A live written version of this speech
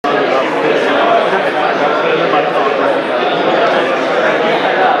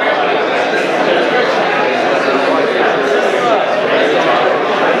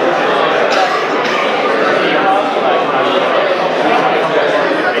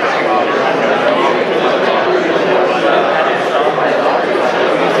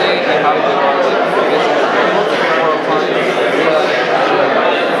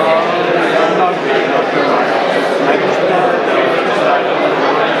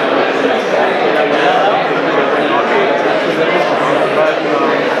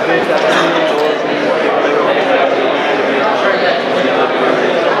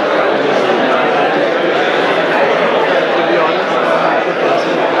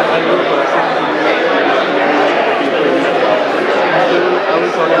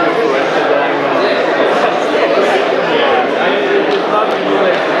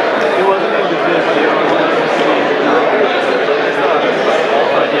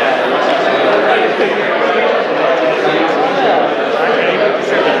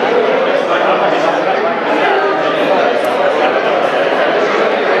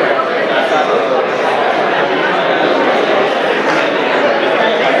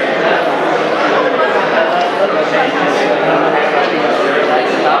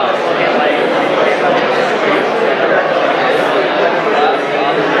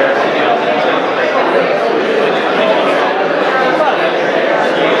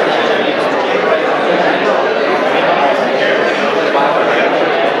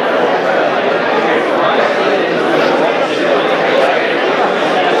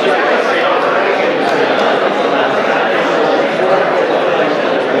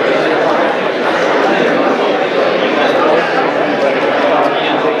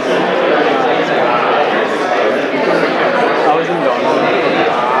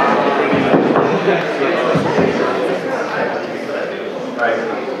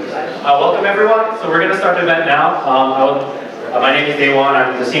Welcome everyone. So we're going to start the event now. My name is Daewon.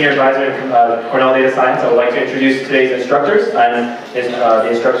 I'm the Senior Advisor in Cornell Data Science. I would like to introduce today's instructors and the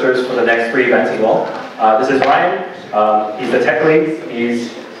instructors for the next 3 events as well. This is Ryan. He's the tech lead.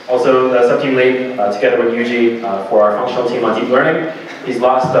 He's also the sub-team lead together with Yuji for our functional team on deep learning. He's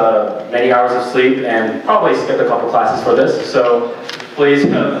lost many hours of sleep and probably skipped a couple classes for this. So please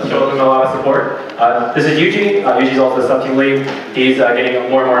show him a lot of support. This is Yuji. Yuji's also the sub-team lead. He's getting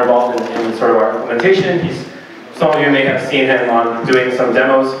more and more involved in sort of our implementation. Some of you may have seen him on doing some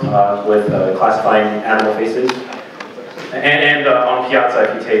demos with classifying animal faces. And on Piazza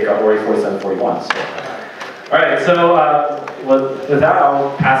if you take ORI 4741. So. All right, so with that,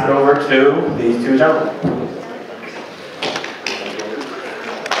 I'll pass it over to these 2 gentlemen.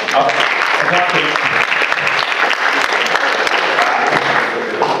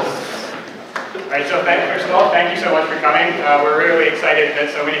 Alright, so first of all, thank you so much for coming. We're really excited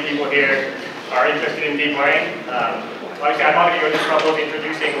that so many people here are interested in deep learning. Obviously, I'm not going to go into trouble of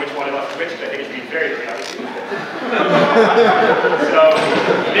introducing which one of us is which, because I think it should be very clear.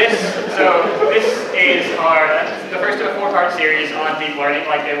 This is the first of a 4-part series on deep learning,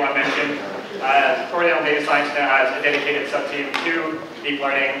 like Daewon mentioned. Cornell Data Science now has a dedicated sub-team to deep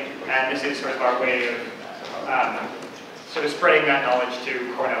learning, and this is sort of our way of sort of spreading that knowledge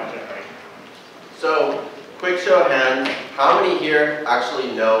to Cornell generally. So, quick show of hands, how many here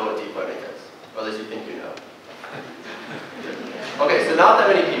actually know what deep learning is? Or at least you think you know. Okay, so not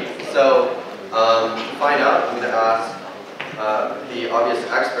that many people. So, to find out, I'm going to ask the obvious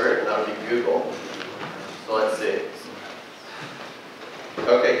expert, and that would be Google. So let's see.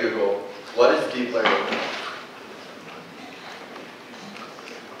 Okay, Google, what is deep learning?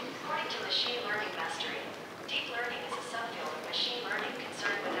 According to machine learning mastery, deep learning is a subfield of machine learning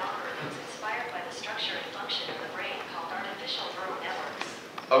concerned with algorithms inspired by the structure and function of the brain called artificial neural networks.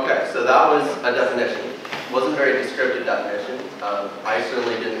 Okay, so that was a definition. It wasn't a very descriptive definition. I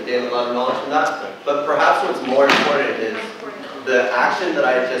certainly didn't gain a lot of knowledge from that. But perhaps what's more important is the action that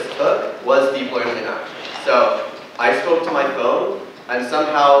I just took was deep learning in action. So I spoke to my phone, and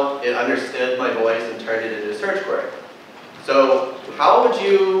somehow it understood my voice and turned it into a search query. So how would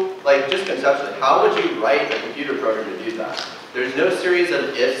you, just conceptually, how would you write a computer program to do that? There's no series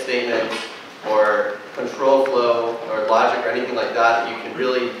of if statements or control flow or logic or anything like that you can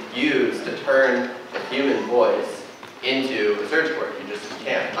really use to turn a human voice into a search query. You just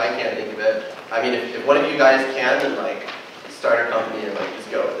can't. I can't think of it. I mean, if one of you guys can, then start a company and just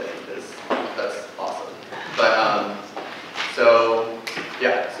go with it, because that's awesome. But so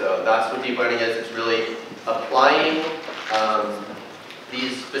that's what deep learning is. It's really applying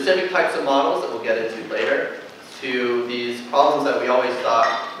these specific types of models that we'll get into later to these problems that we always thought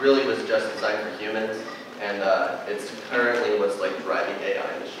really was just designed for humans, and it's currently what's driving AI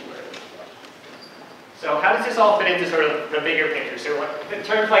and machine learning. So how does this all fit into sort of the bigger picture? So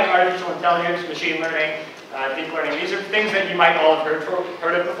terms like artificial intelligence, machine learning, deep learning, these are things that you might all have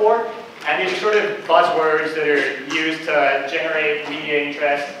heard of before, and these are sort of buzzwords that are used to generate media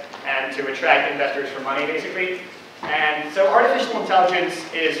interest and to attract investors for money, basically. And so artificial intelligence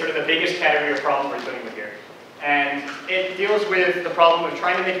is sort of the biggest category of problem we're dealing with here. And it deals with the problem of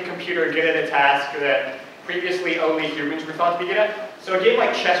trying to make a computer good at a task that previously only humans were thought to be good at. So a game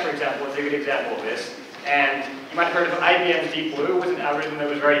like chess, for example, is a good example of this. And you might have heard of IBM's Deep Blue was an algorithm that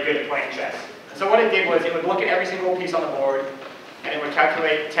was very good at playing chess. And so what it did was it would look at every single piece on the board, and it would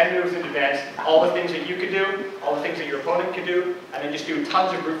calculate 10 moves in advance, all the things that you could do, all the things that your opponent could do, and then just do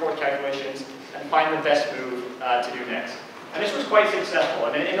tons of brute force calculations and find the best move to do next. And this was quite successful.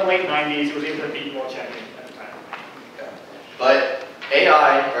 And in the late 90s, it was able to beat world champion at the time. Okay. But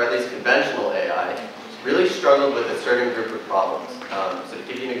AI, or at least conventional AI, really struggled with a certain group of problems. So to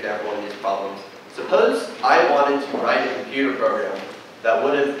give you an example of one of these problems, suppose I wanted to write a computer program that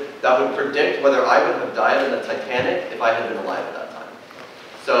would predict whether I would have died in the Titanic if I had been alive at that time.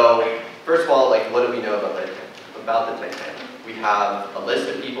 So first of all, what do we know about the Titanic? We have a list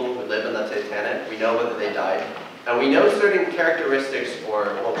of people who live in the Titanic. We know whether they died. And we know certain characteristics, or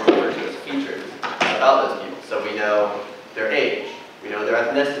what we refer to as features, about those people. So we know their age, we know their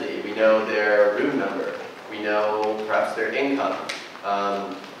ethnicity, we know their room number, we know perhaps their income.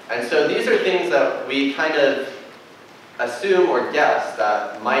 And so these are things that we kind of assume or guess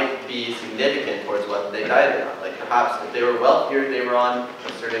that might be significant towards whether they died or not. Perhaps if they were wealthier, they were on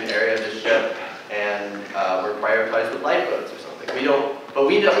a certain area of the ship and were prioritized with lifeboats or something.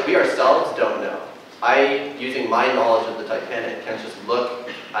 We ourselves don't know. Using my knowledge of the Titanic, can just look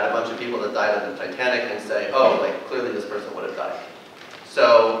at a bunch of people that died on the Titanic and say, oh, clearly this person would have died.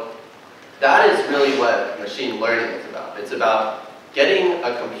 So that is really what machine learning is about. It's about getting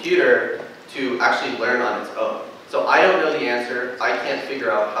a computer to actually learn on its own. So I don't know the answer. I can't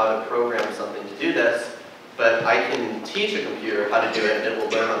figure out how to program something to do this, but I can teach a computer how to do it, and it will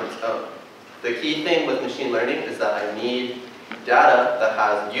learn on its own. The key thing with machine learning is that I need data that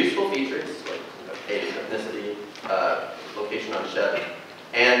has useful features, like age, ethnicity, location on ship,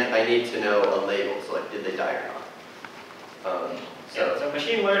 and I need to know a label, so like, did they die or not? So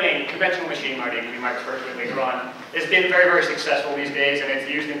machine learning, conventional machine learning, we might refer to it later on, has been very, very successful these days, and it's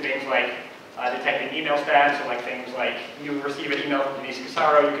used in things like detecting email spam, so like things like you receive an email from Denise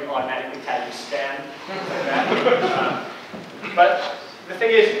Casaro, you can automatically tag it spam, things like that. But the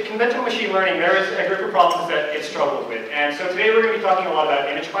thing is, conventional machine learning, there is a group of problems that it struggles with. And so today we're going to be talking a lot about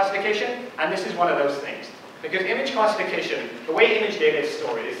image classification, and this is one of those things. Because image classification, the way image data is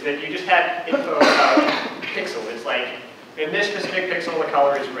stored is that you just have info about pixel. It's like, in this specific pixel, the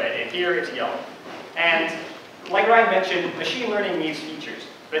color is red, and here it's yellow. And like Ryan mentioned, machine learning needs features.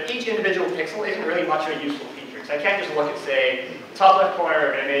 But each individual pixel isn't really much of a useful feature. So I can't just look at, say, the top left corner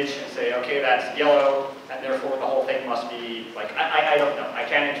of an image and say, okay, that's yellow, and therefore the whole thing must be, like, I don't know. I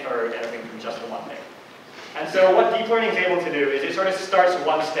can't infer anything from just the one thing. And so what deep learning is able to do is it sort of starts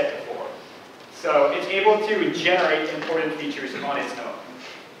one step before. So it's able to generate important features on its own.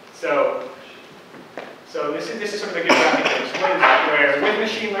 So this is sort of a good graphic to explain that, where with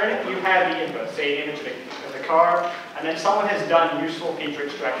machine learning, you have the input, say image of the car, and then someone has done useful feature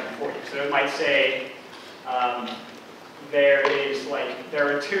extraction for you. So it might say,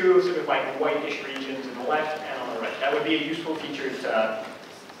 there are two sort of like whitish regions on the left and on the right. That would be a useful feature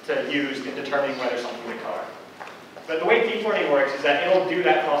to use in determining whether something's a car. But the way deep learning works is that it'll do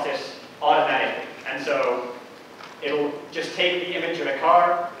that process automatically. And so it'll just take the image of a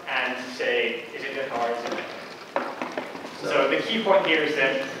car and say, is it a car, is it a car? So the key point here is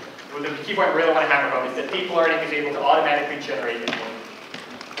that, the key point we really want to hammer home is that deep learning is able to automatically generate information.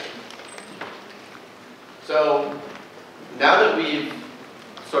 So now that we've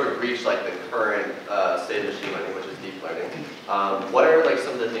sort of reached like the current state of machine learning, which is deep learning, what are like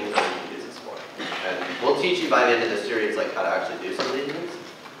some of the things that we can use this for? And we'll teach you by the end of this series like how to actually do some of these things.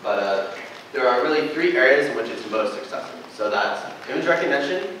 But there are really three areas in which it's most accessible. So that's image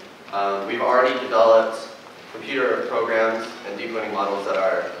recognition. We've already developed computer programs and deep learning models that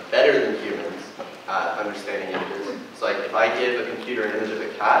are better than humans at understanding images. So like if I give a computer an image of a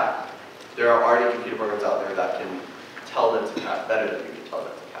cat, there are already computer programs out there that can tell that it's a cat better than we can tell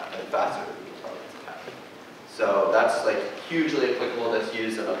that it's a cat, and faster than we can tell that it's a cat. So that's like hugely applicable. That's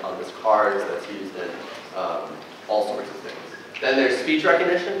used in autonomous cars. That's used in all sorts of things. Then there's speech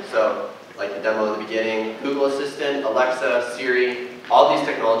recognition. So like the demo at the beginning, Google Assistant, Alexa, Siri, all these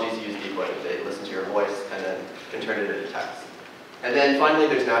technologies use deep learning. They listen to your voice and then can turn it into text. And then finally,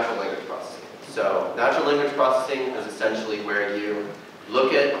 there's natural language processing. So natural language processing is essentially where you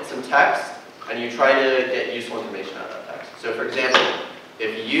look at some text and you try to get useful information out of that text. So for example,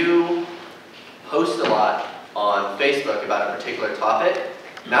 if you post a lot on Facebook about a particular topic,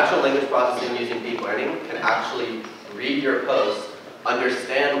 natural language processing using deep learning can actually read your post,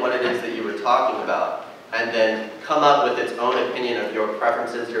 understand what it is that you were talking about, and then come up with its own opinion of your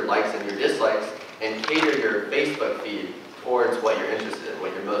preferences, your likes and your dislikes, and cater your Facebook feed towards what you're interested in,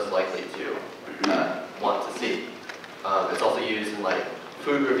 what you're most likely to want to see. It's also used in like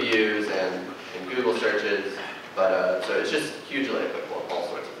food reviews and in Google searches, but so it's just hugely applicable in all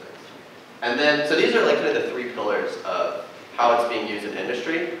sorts of things. And then, so these are like kind of the three pillars of how it's being used in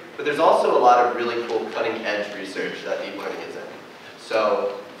industry, but there's also a lot of really cool cutting edge research that deep learning is in.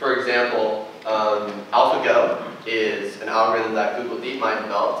 So, for example, AlphaGo is an algorithm that Google DeepMind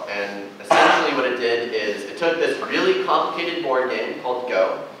developed, and essentially what it did is it took this really complicated board game called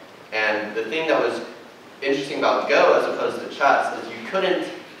Go, and the thing that was interesting about Go as opposed to chess is you couldn't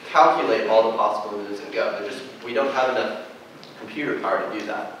calculate all the possible moves in Go. We don't have enough computer power to do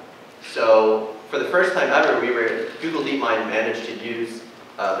that. So for the first time ever, Google DeepMind managed to use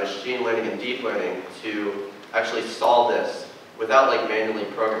machine learning and deep learning to actually solve this without like manually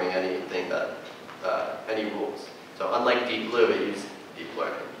programming anything that any rules. So unlike Deep Blue, it used deep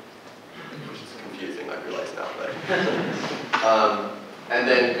learning, which is confusing, I realize now. But and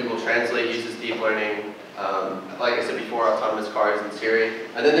then Google Translate uses deep learning. Like I said before, autonomous cars and Siri.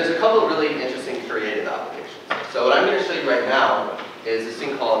 And then there's a couple of really interesting creative applications. So what I'm going to show you right now is this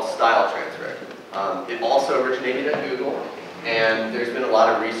thing called style transfer. It also originated at Google, and there's been a lot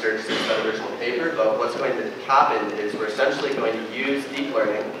of research since that original paper, but what's going to happen is we're essentially going to use deep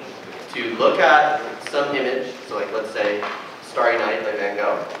learning to look at some image, so like let's say Starry Night by Van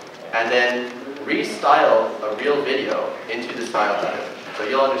Gogh, and then restyle a real video into the style pattern. So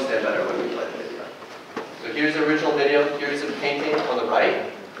you'll understand better when we play the video. So So here's the original video, here's the painting on the right,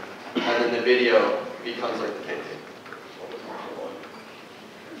 and then the video becomes like the painting.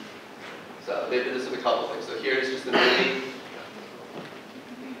 So this is a couple things. So here's just the movie.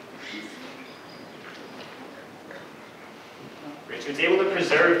 So it's able to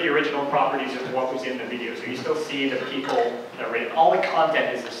preserve the original properties of what was in the video. So you still see the people that are in. All the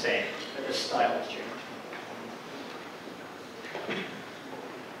content is the same, but the style has changed.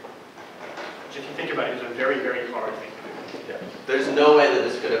 Which, if you think about it, is a very, very hard thing to do. Yeah. There's no way that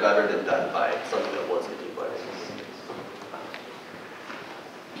this could have ever been done by something that wasn't deep learning.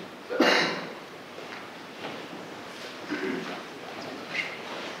 So.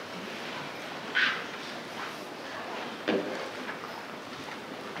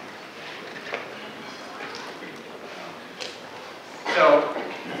 So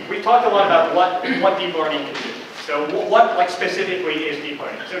we've talked a lot about what deep learning can do. So what specifically is deep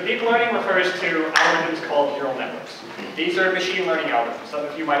learning? So deep learning refers to algorithms called neural networks. These are machine learning algorithms. Some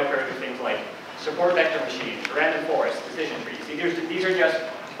of you might have heard of things like support vector machines, random forest, decision trees. These are just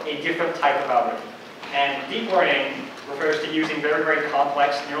a different type of algorithm. And deep learning refers to using very, very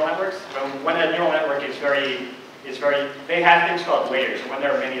complex neural networks. When a neural network is very, they have things called layers. And when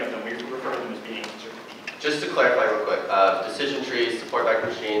there are many of them, we refer to them as being sort of deep. Just to clarify real quick, decision trees, support vector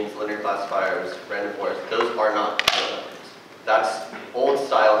machines, linear classifiers, random forest, those are not neural networks. That's old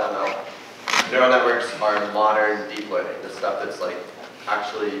style ML. Neural networks are modern deep learning, the stuff that's like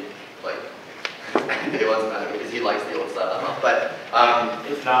actually like Day One's mad because he likes the old style ML. But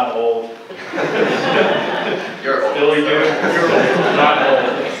It's not old. you're old. Billy, dude, you're old. Not old.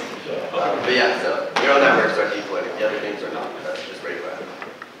 But yeah, so neural networks are deep learning. The other things are not. That's just regular.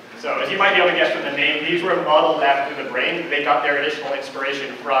 So as you might be able to guess from the name, these were modeled after the brain. They got their additional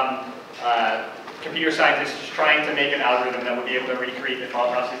inspiration from computer scientists trying to make an algorithm that would be able to recreate the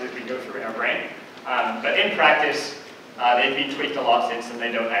thought processes we go through in our brain. But in practice, they've been tweaked a lot since, and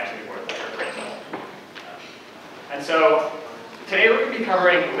they don't actually work like our brains at all. And so today we're going to be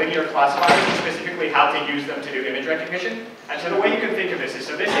covering linear classifiers, and specifically how to use them to do image recognition. And so the way you can think of this is,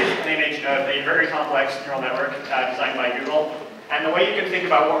 so this is an image of a very complex neural network designed by Google. And the way you can think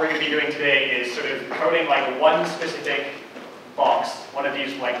about what we're going to be doing today is sort of coding like one specific box, one of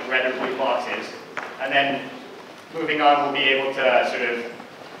these like red or blue boxes, and then moving on we'll be able to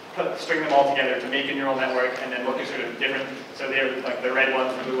sort of string them all together to make a neural network, and then look at sort of different, so they're like the red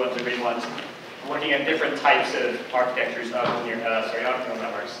ones, the blue ones, the green ones, looking at different types of architectures of neural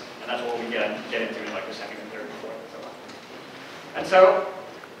networks, and that's what we get into in like the second and third and fourth and so on. And so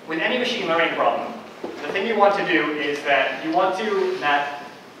with any machine learning problem, the thing you want to do is that you want to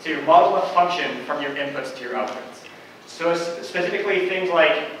model a function from your inputs to your outputs. So specifically things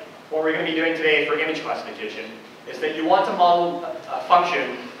like what we're going to be doing today for image classification is that you want to model a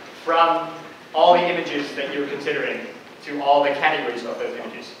function from all the images that you're considering to all the categories of those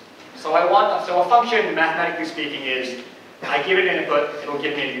images. So a function, mathematically speaking, is I give it an input, it'll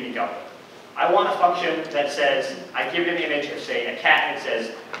give me a unique output. I want a function that says, I give it an image of, say, a cat, and it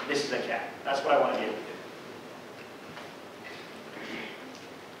says, this is a cat. That's what I want to be able to do.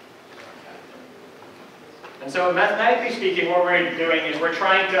 And so mathematically speaking, what we're doing is we're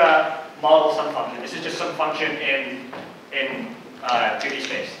trying to model some function. This is just some function in 2D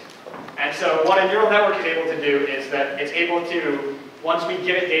space. And so what a neural network is able to do is that it's able to, once we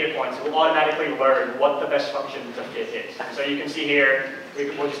give it data points, it will automatically learn what the best function to fit is. So you can see here,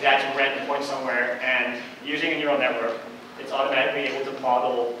 we'll just add some random points somewhere, and using a neural network, it's automatically able to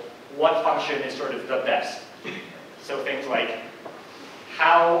model what function is sort of the best. So things like,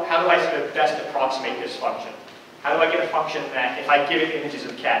 how do I sort of best approximate this function? How do I get a function that, if I give it images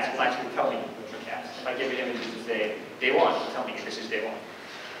of cats, it will actually tell me which are cats? If I give it images of, say, day one, it will tell me this is day one.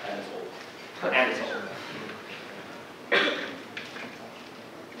 And it's old. And it's old.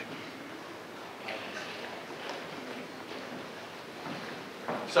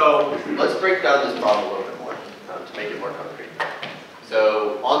 So let's break down this problem a little bit more to make it more concrete.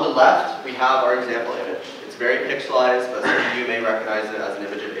 So on the left, we have our example image. It's very pixelized, but some of you may recognize it as an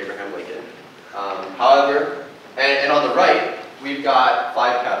image of Abraham Lincoln. However, and on the right, we've got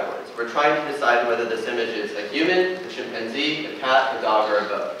 5 categories. We're trying to decide whether this image is a human, a chimpanzee, a cat, a dog, or a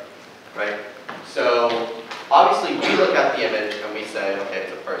goat, right? So obviously, we look at the image and we say, okay,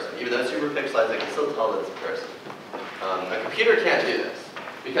 it's a person. Even though it's super pixelized, I can still tell that it's a person. A computer can't do this,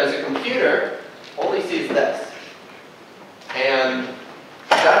 because a computer only sees this. And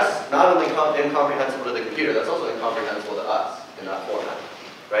that's not only incomprehensible to the computer, that's also incomprehensible to us in that format,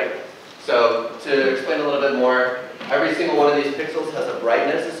 right? So to explain a little bit more, every single one of these pixels has a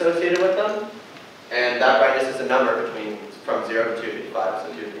brightness associated with them, and that brightness is a number from 0 to 255. So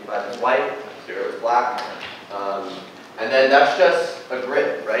 255 is white, 0 is black, And then that's just a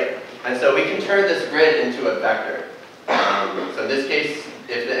grid, right? And so we can turn this grid into a vector. So in this case,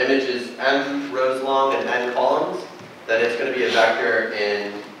 if the image is m rows long and n columns, then it's going to be a vector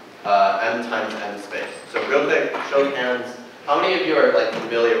in m times n space. So real quick, show of hands, how many of you are like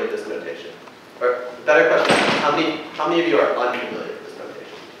familiar with this notation? Or better question, how many of you are unfamiliar with this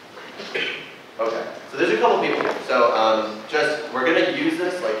notation? Okay, so there's a couple people here. So we're going to use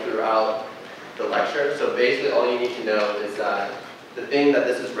this like throughout the lecture. So basically all you need to know is that the thing that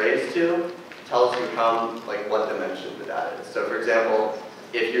this is raised to tells you what dimension the data is. So for example,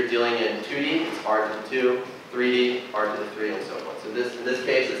 if you're dealing in 2D, it's r to the 2, 3D, r to the 3, and so forth. So in this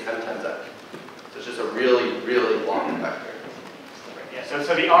case, it's m times n. So it's just a really, really long vector. Yeah,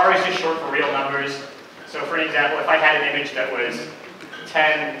 so the r is just short for real numbers. So for an example, if I had an image that was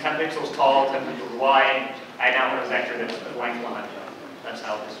 10 pixels tall, 10 pixels wide, I now have a vector that's of length 100. That's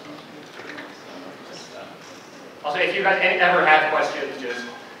how this works. Also, if you guys ever have questions, just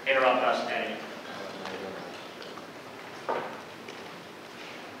interrupt us at any.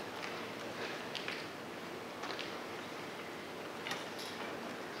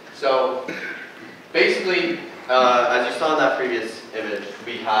 So basically, as you saw in that previous image,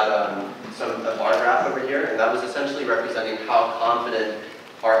 we had a bar graph over here, and that was essentially representing how confident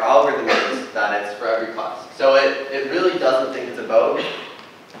our algorithm is that it's for every class. So it really doesn't think it's a boat.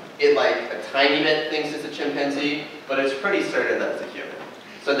 It a tiny bit thinks it's a chimpanzee, but it's pretty certain that it's a human.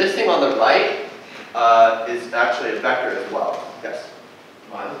 So this thing on the right is actually a vector as well. Yes?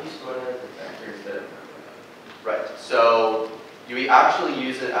 Why would you store it as a vector instead of? Right. So we actually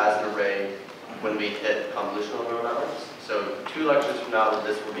use it as an array when we hit convolutional neural networks. So 2 lectures from now,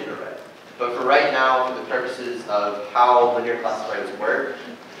 this will be an array. But for right now, for the purposes of how linear classifiers work,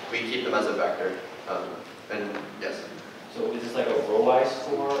 we keep them as a vector. And yes? So is this like a row-wise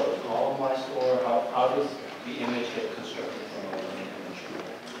store or a column-wise store? How does the image get constructed from a linear image?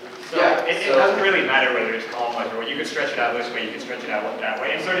 So it doesn't really matter whether it's column-wise or you could stretch it out this way, you could stretch it out that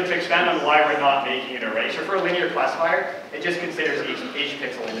way. And sort of to expand on why we're not making an array, so for a linear classifier, it just considers each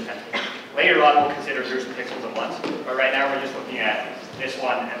pixel independently. Later on, we'll consider groups of pixels at once, but right now we're just looking at this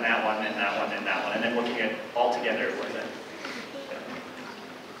one, and that one, and that one, and that one, and then looking at all together what is it.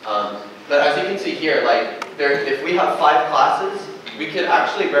 But as you can see here, if we have 5 classes, we could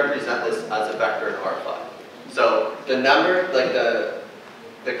actually represent this as a vector in R5. So the number, the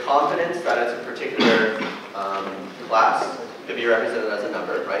confidence that it's a particular class could be represented as a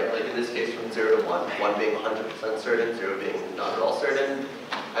number, right? Like in this case from 0 to 1, 1 being 100% certain, 0 being not at all certain.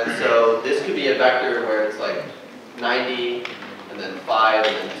 And so this could be a vector where it's 90, and then 5,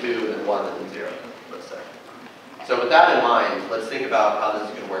 and then 2, and then 1, and then 0, let's say. So with that in mind, let's think about how this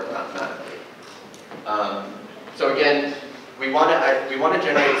is going to work mathematically. So again, we want to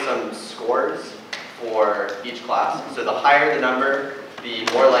generate some scores for each class. So the higher the number, the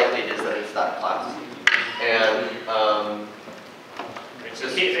more likely it is that it's that class. And so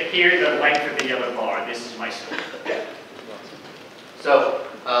here, the length of the yellow bar, this is my score. Yeah. So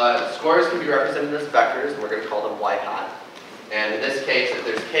scores can be represented as vectors, and we're going to call them y hat. And in this case, if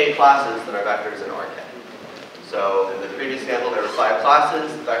there's k classes, then our vector is in rk. So in the previous example, there were 5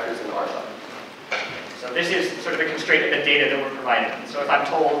 classes, the vector is in r5. So this is sort of the constraint of the data that we're provided. So if I'm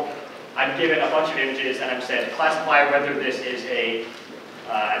told, I'm given a bunch of images and I'm said, classify whether this is an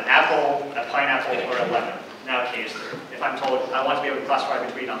apple, a pineapple, or a lemon. Now case through. If I'm told I want to be able to classify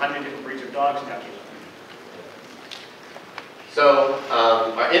between 100 different breeds of dogs, now case through. So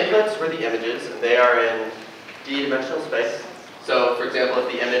our inputs were the images, and they are in d-dimensional space. So for example, if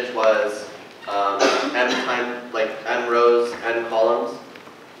the image was n rows, n columns,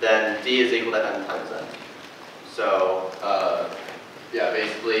 then d is equal to n times n. So yeah,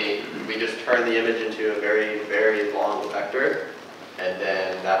 basically we just turn the image into a very, very long vector, and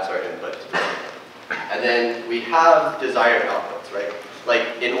then that's our input. And then we have desired outputs, right?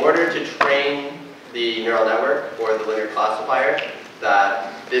 Like in order to train the neural network or the linear classifier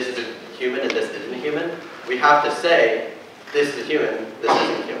that this is a human and this isn't a human, we have to say this is a human, this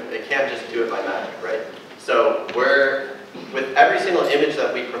isn't a human. It can't just do it by magic, right? So with every single image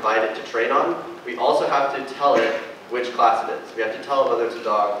that we provide it to train on, we also have to tell it which class it is. We have to tell it whether it's a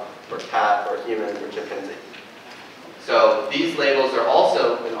dog, or cat, or human, or chimpanzee. So these labels are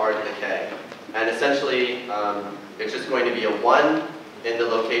also in R to the k, and essentially it's just going to be a 1 in the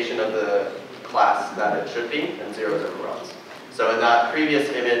location of the class that it should be, and 0s everywhere else. So in that previous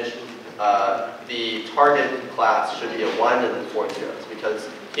image, the target class should be a 1 and then 4 zeros, because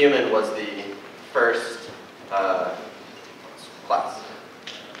human was the first class.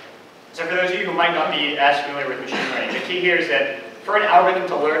 So for those of you who might not be as familiar with machine learning, the key here is that for an algorithm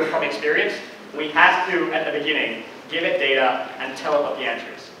to learn from experience, we have to, at the beginning, give it data and tell it what the answer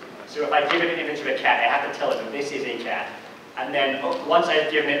is. So if I give it an image of a cat, I have to tell it that this is a cat. And then once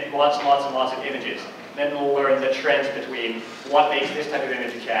I've given it lots and lots and lots of images, then we'll learn the trends between what makes this type of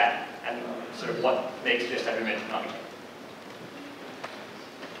image a cat and sort of what makes this type of image not a cat.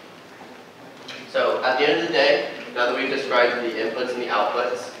 So at the end of the day, now that we've described the inputs and the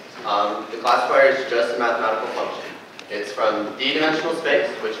outputs, the classifier is just a mathematical function. It's from d-dimensional space,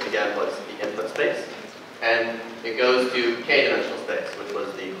 which again was the input space, and it goes to k-dimensional space, which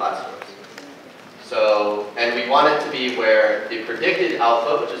was the class source. So, and we want it to be where the predicted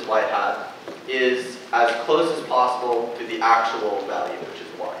output, which is y hat, is as close as possible to the actual value, which is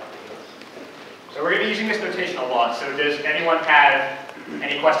y. So we're going to be using this notation a lot. So does anyone have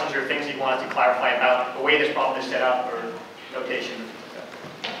any questions or things you wanted to clarify about the way this problem is set up or notation?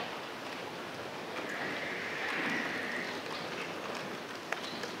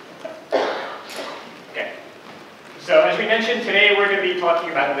 Okay. So as we mentioned, today we're going to be talking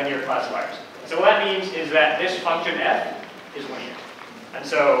about linear classifiers. So what that means is that this function f is linear. And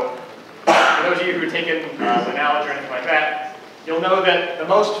so for those of you who have taken analogy or anything like that, you'll know that the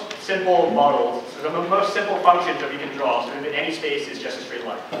most simple models, so the most simple functions that we can draw, so that any space is just a straight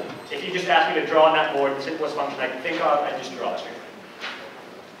line. If you just ask me to draw on that board the simplest function I can think of, I just draw a straight line.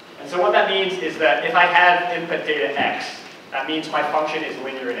 And so what that means is that if I have input data x, that means my function is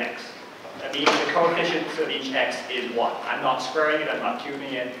linear in x. That means the coefficient of each x is 1. I'm not squaring it, I'm not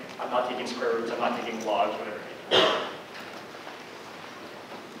cubing it, I'm not taking square roots, I'm not taking logs, whatever it is.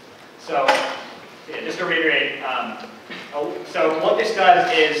 So, yeah, just to reiterate, so what this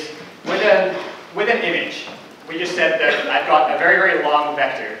does is, with an image, we just said that I've got a very, very long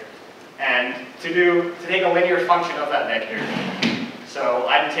vector, and to take a linear function of that vector, so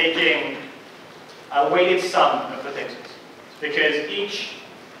I'm taking a weighted sum of the pixels, because each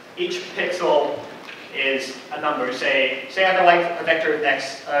pixel is a number. Say I have a vector of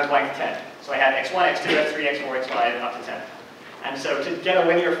x of length 10. So I have x1, x2, x3, x4, x5, up to 10. And so to get a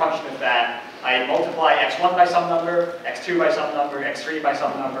linear function of that, I multiply x1 by some number, x2 by some number, x3 by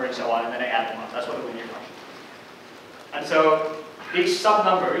some number, and so on, and then I add them up. That's what a linear function is. And so these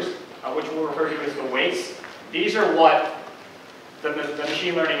sub-numbers, which we'll refer to as the weights, these are what the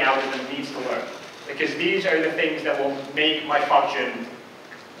machine learning algorithm needs to learn. Because these are the things that will make my function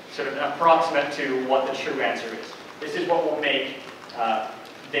sort of approximate to what the true answer is. This is what will make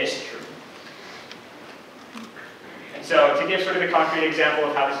this true. And so to give sort of a concrete example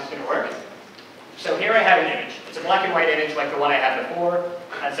of how this is going to work, so here I have an image. It's a black and white image like the one I had before.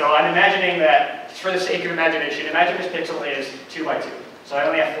 And so I'm imagining that, just for the sake of imagination, imagine this pixel is 2 by 2. So I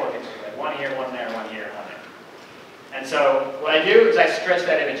only have 4 pixels, right? One here, one there, one here, one there. And so what I do is I stretch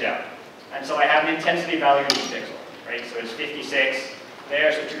that image out. And so I have an intensity value of each pixel, right? So it's 56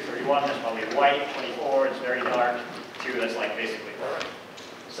 there, so 231, that's probably white, 24, it's very dark, 2, that's like basically white.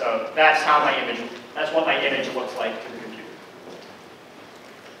 So that's how my image, that's what my image looks like to the computer.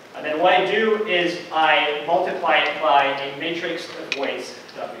 And then what I do is I multiply it by a matrix of weights,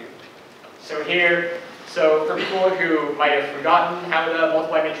 W. So here, so for people who might have forgotten how to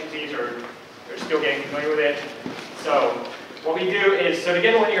multiply matrices or are still getting familiar with it, so what we do is, so to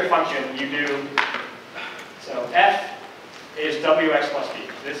get a linear function, you do, so f is wx plus b.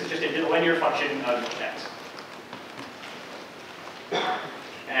 This is just a linear function of x.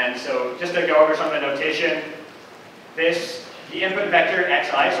 And so just to go over some of the notation, the input vector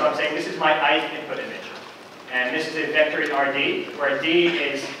xi, so I'm saying this is my ith input image. And this is a vector in Rd, where d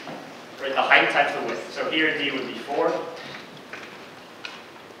is the height times the width. So here d would be 4.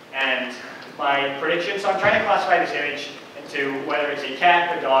 And my prediction, so I'm trying to classify this image into whether it's a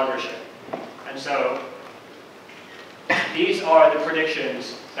cat, a dog, or a sheep. And so these are the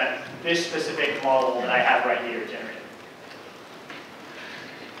predictions that this specific model that I have right here generated.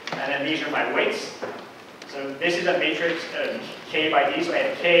 And then these are my weights. So this is a matrix of k by d. So I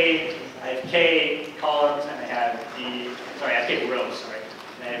have k columns, and I have I have k rows, sorry.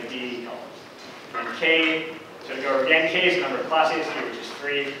 And I have d columns. And k, so to go over again, k is the number of classes here, which is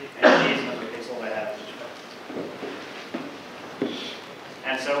 3, and d is the number of pixels I have.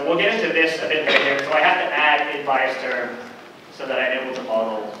 And so we'll get into this a bit later. So I have to add a bias term so that I'm able to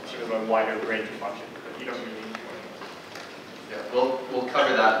model sort of a wider range of functions. But you don't really need to worry about it. Yeah, we'll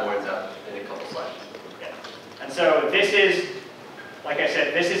cover that more in depth in a couple slides. Yeah. And so this is, like I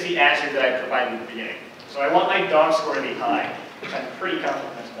said, this is the answer that I provided at the beginning. So I want my dog score to be high, which I'm pretty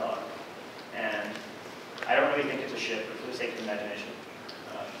confident that's a dog. And I don't really think it's a shit, but for the sake of imagination.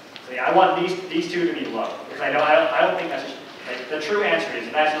 So yeah, I want these two to be low, because I don't think that's a shit. Like, the true answer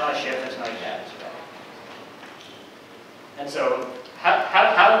is that's not a ship, that's not a cat, it's a dog. And so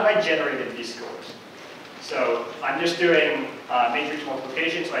how have I generated these scores? So I'm just doing matrix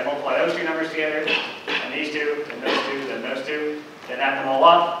multiplication, so I multiply those two numbers together, and these two, and those two, then those two, then add them all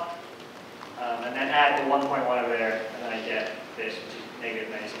up, and then add the 1.1 over there, and then I get this, which is negative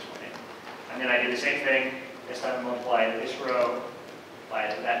 96.8. And then I do the same thing, this time I multiply this row by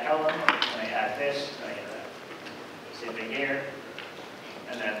that column, and I add this, and I get that. Same thing here,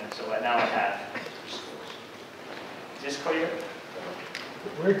 and then, so now I have scores. Is this clear?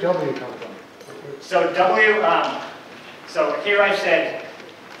 Where'd W come from? So W, so here I've said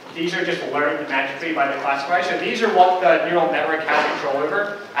these are just learned magically by the classifier. So these are what the neural network has control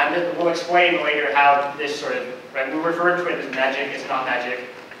over, and then we'll explain later how this sort of, right, we refer to it as magic, it's not magic,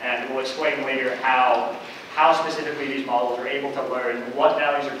 and we'll explain later how specifically these models are able to learn what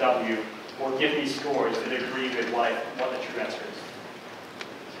values are W or give these scores that agree with what the true answer is.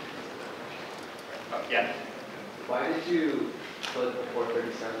 Oh, yeah? Why did you put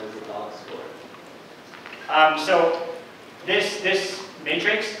 437 as a dog score? So this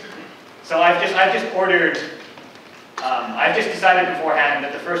matrix, so I've just ordered, I've just decided beforehand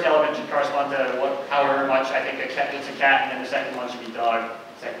that the first element should correspond to however much I think it's a cat, and then the second one should be dog,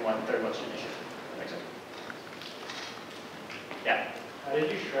 third one should be sheep. That makes sense? Yeah. How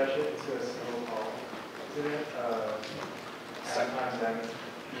did you stretch it into a single column? Isn't it sometimes then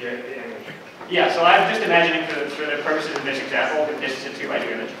the image? Yeah, so I'm just imagining for the purposes of this example that this is a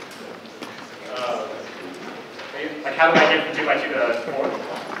 2x2 image. Like how do I get from 2x2 to 4?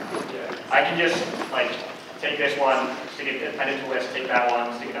 Yeah. I can just like take this one, stick it, append it to a list, take that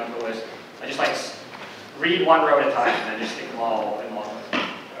one, stick it down to the list. I just like read one row at a time and then just stick them all in one list.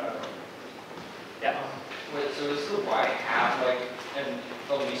 Yeah. Wait, so is the y hat like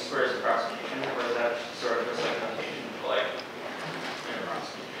the least squares approximation, or is that sort of just like a notation for like an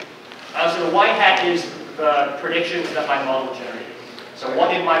approximation? So the y hat is the predictions that my model generated. So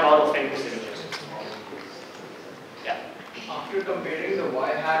what did my model think this image is? Yeah. After comparing the y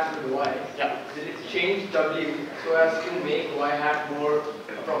hat with y, Yeah. did it change w so as to make y hat more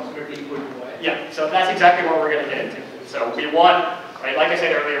approximately equal to y? Yeah, so that's exactly what we're going to get into. So we want, right, like I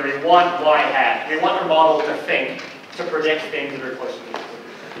said earlier, we want y hat. We want our model to think, to predict things that are close to the equal.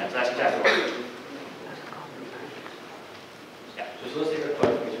 Yeah, so that's exactly what we're doing. Yeah. Just let's take a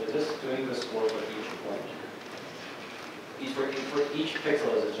clarification. Is this doing the score for each point? For each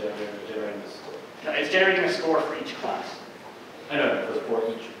pixel is it generating the score? No, it's generating a score for each class. I know, because for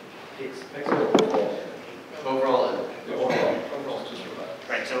each pixel overall. Overall, The overall.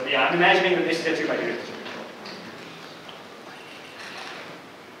 Right, so yeah, I'm imagining that this is a 2x2.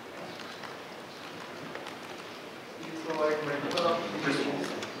 You provide multiple of these images.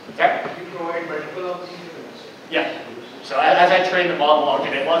 Okay? You provide multiple of these images. Yeah. So as I train the model, I'll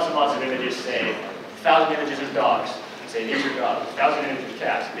give it lots and lots of images, say 1,000 images of dogs. Say these are dogs. 1,000 images of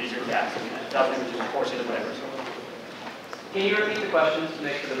cats. These are cats. 1,000 images of horses or whatever. So. Can you repeat the questions to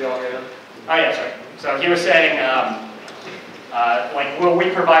make sure that we all hear them? Oh yeah, sorry. So he was saying, like, will we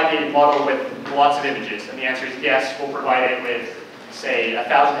provide the model with lots of images? And the answer is yes, we'll provide it with, say,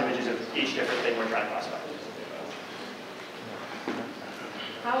 1,000 images of each different thing we're trying to classify.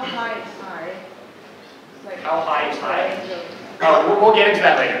 How high is high? Like, How high is high? range of- Oh, we'll get into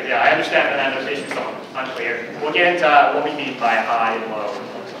that later. Yeah, I understand that notation is still unclear. We'll get into what we mean by high and low.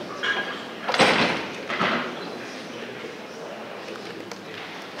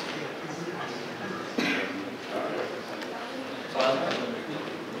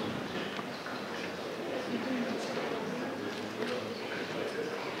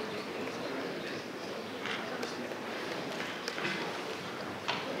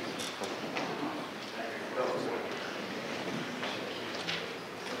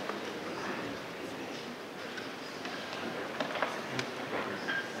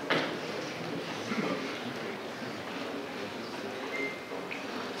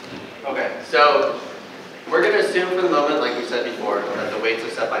 Okay, so we're going to assume for the moment, like we said before, that the weights are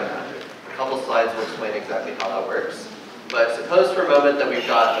set by magic. A couple slides will explain exactly how that works. But suppose for a moment that we've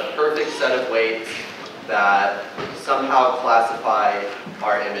got a perfect set of weights that somehow classify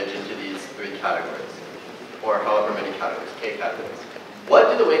our image into these 3 categories, or however many categories, K categories.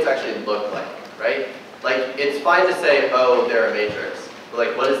 What do the weights actually look like, right? Like, it's fine to say, oh, they're a matrix, but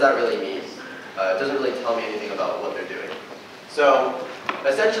like, what does that really mean? It doesn't really tell me anything about what they're doing. So,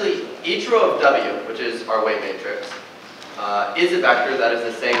 essentially, each row of W, which is our weight matrix, is a vector that is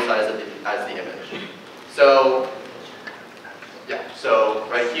the same size as the image. So, yeah, so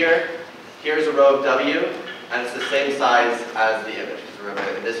right here, here's a row of W, and it's the same size as the image. Because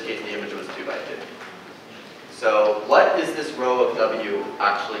remember, in this case, the image was 2 by 2. So, what is this row of W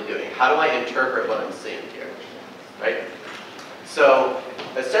actually doing? How do I interpret what I'm seeing here, right? So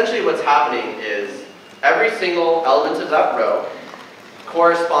essentially what's happening is every single element of that row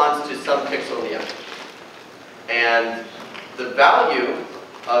corresponds to some pixel in the image. And the value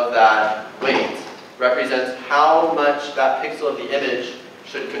of that weight represents how much that pixel of the image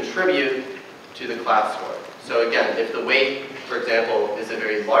should contribute to the class score. So again, if the weight, for example, is a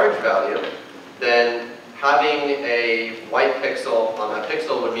very large value, then having a white pixel on that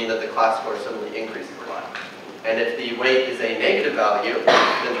pixel would mean that the class score suddenly increases a lot. And if the weight is a negative value,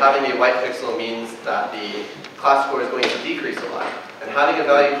 then having a white pixel means that the class score is going to decrease a lot. And having a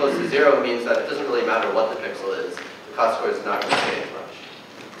value close to 0 means that it doesn't really matter what the pixel is. The class score is not going to change much.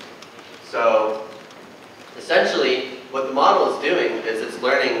 So essentially, what the model is doing is it's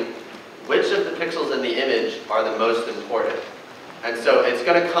learning which of the pixels in the image are the most important. And so it's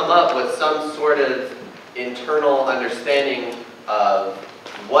going to come up with some sort of internal understanding of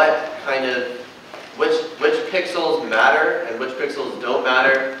what kind of, which pixels matter and which pixels don't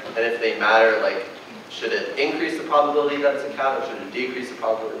matter, and if they matter, like, should it increase the probability that it's a cat or should it decrease the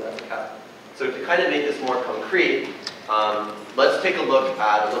probability that it's a cat? So to kind of make this more concrete, let's take a look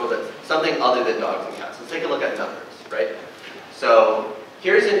at a little bit, something other than dogs and cats. Let's take a look at numbers, right? So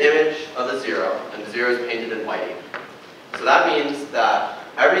here's an image of the 0, and the 0 is painted in white ink. So that means that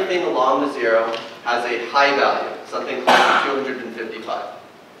everything along the 0 has a high value, something close to 255.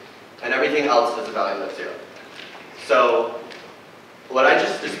 And everything else has a value that's 0. So what I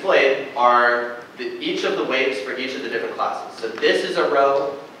just displayed are each of the weights for each of the different classes. So this is a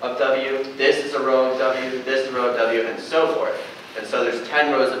row of W, this is a row of W, this is a row of W, and so forth. And so there's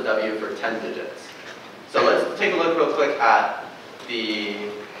 10 rows of W for 10 digits. So let's take a look real quick at the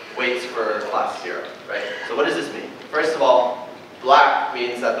weights for class 0, right? So what does this mean? First of all, black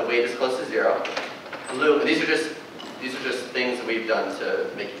means that the weight is close to 0. Blue, and these are just things that we've done to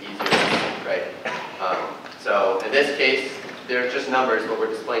make it easier, right? So in this case, they're just numbers, but we're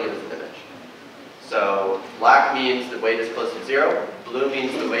displaying it as an image. So black means the weight is close to 0. Blue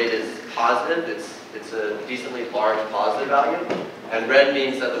means the weight is positive. It's a decently large positive value. And red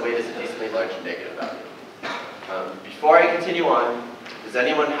means that the weight is a decently large negative value. Before I continue on, does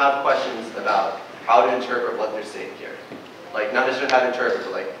anyone have questions about how to interpret what they're seeing here? Like, not necessarily how to interpret,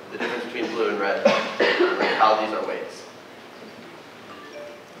 but like the difference between blue and red, like how these are weights.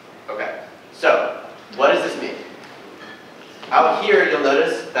 Okay, so what does this mean? Out here, you'll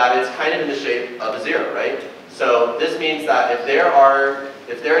notice that it's kind of in the shape of a 0, right? So this means that if there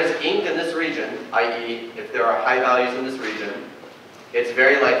is ink in this region, i.e., if there are high values in this region, it's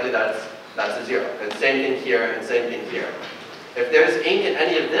very likely that that's a 0. And same thing here, and same thing here. If there's ink in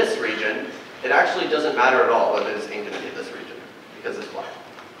any of this region, it actually doesn't matter at all whether there's ink in any of this region, because it's black.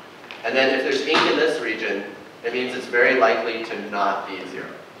 And then if there's ink in this region, it means it's very likely to not be a 0.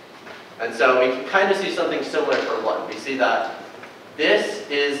 And so we can kind of see something similar for 1. We see that this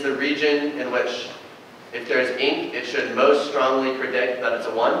is the region in which, if there's ink, it should most strongly predict that it's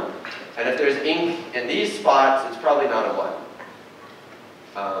a 1. And if there's ink in these spots, it's probably not a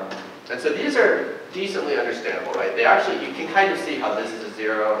 1. And so these are decently understandable, right? They actually, you can kind of see how this is a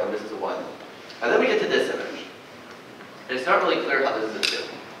 0 and this is a 1. And then we get to this image. And it's not really clear how this is a 2.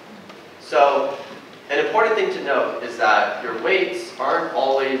 So an important thing to note is that your weights aren't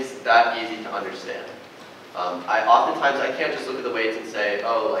always that easy to understand. Oftentimes I can't just look at the weights and say,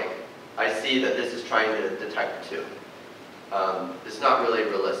 oh, like, I see that this is trying to detect 2. It's not really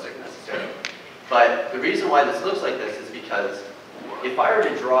realistic necessarily. But the reason why this looks like this is because if I were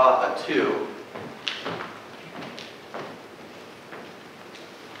to draw a 2,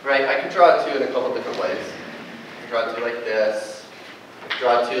 right, I can draw a 2 in a couple different ways. I can draw a 2 like this,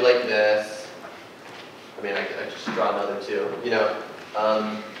 draw a 2 like this. I mean, I could just draw another 2, you know.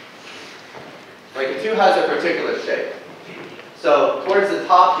 Like a 2 has a particular shape. So towards the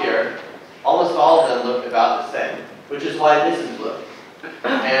top here, almost all of them look about the same, which is why this is blue.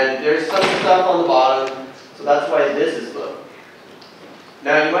 And there's some stuff on the bottom, so that's why this is blue.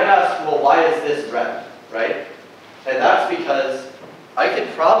 Now you might ask, well, why is this red, right? And that's because I could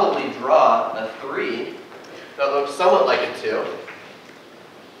probably draw a 3 that looks somewhat like a 2,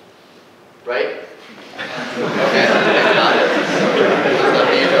 right? Okay,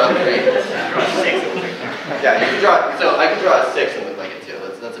 you draw 3. Yeah, you can draw. So I can draw a 6 and look like it too.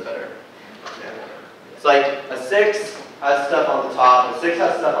 That's a better example. It's like a 6 has stuff on the top, a 6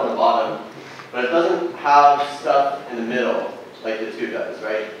 has stuff on the bottom, but it doesn't have stuff in the middle like the 2 does,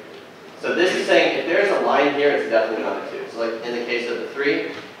 right? So this is saying if there's a line here, it's definitely not a 2. So like in the case of the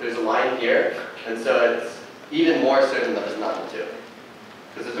 3, there's a line here, and so it's even more certain that it's not a 2.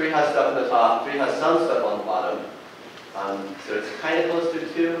 Because the 3 has stuff on the top, 3 has some stuff on the bottom. So it's kind of close to a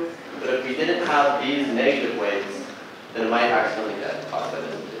 2, but if we didn't have these negative weights, then it might accidentally get caught by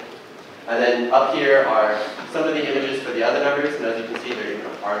this. And then up here are some of the images for the other numbers, and as you can see, they're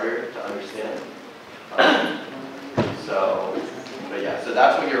even harder to understand. But yeah, so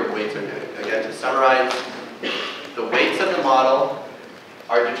that's what your weights are doing. Again, to summarize, the weights of the model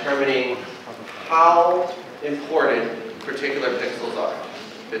are determining how important particular pixels are.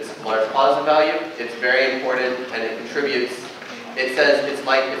 If it's a large positive value, it's very important and it contributes. It says it's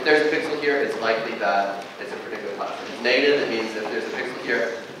like, if there's a pixel here, it's likely that it's a particular class. If it's negative, it means if there's a pixel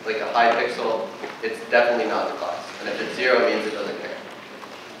here, like a high pixel, it's definitely not the class. And if it's 0, it means it doesn't care.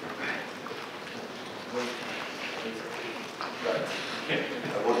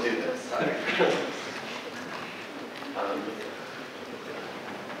 I won't do this. Sorry.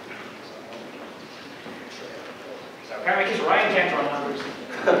 So apparently, because Ryan can't draw numbers.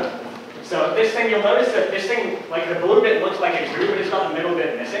 So this thing, you'll notice that this thing, like the blue bit looks like it's blue, but it's got the middle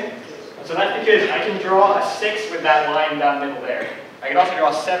bit missing. So that's because I can draw a 6 with that line down the middle there. I can also draw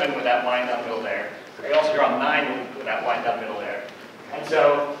a 7 with that line down the middle there. I can also draw a 9 with that line down the middle there. And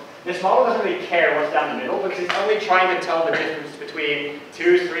so this model doesn't really care what's down the middle because it's only trying to tell the difference between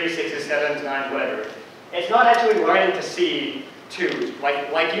 2s, 3s, 6s, 7s, 9s, whatever. It's not actually learning to see 2s.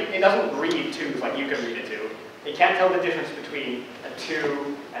 It doesn't read 2s like you can read a 2. It can't tell the difference between a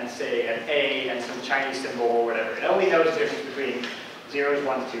 2 and, say, an A and some Chinese symbol or whatever. It only knows the difference between 0s,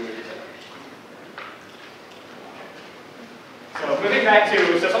 1s, 2s, etc. So moving back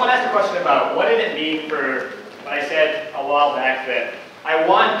to, so someone asked a question about what did it mean for when I said a while back that what I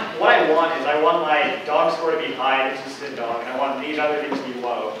want my dog score to be high, this is a dog, and I want these other things to be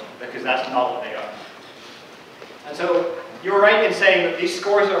low, because that's not what they are. And so you were right in saying that these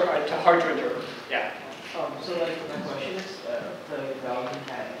scores are hard to interpret. Yeah? So like my question is, the dog and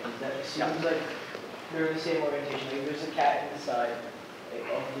cat, is that assumes like they're the same orientation. Like there's a cat inside of the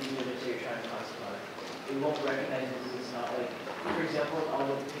units that you're trying to classify. It won't recognize it as it's not like, for example, I'll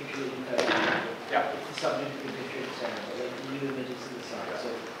look at the picture that you cut. Yeah. It's the subject of the picture at the center, but like the new image is to the side. So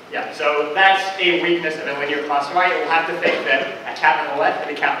yeah, so that's a weakness of it when you're classifying. It will have to think that a cat on the left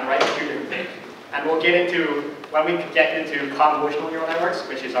and a cat on the right are two different things. And we'll get into, when we get into convolutional neural networks,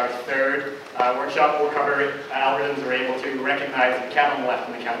 which is our third workshop, we'll cover algorithms that are able to recognize the cat on the left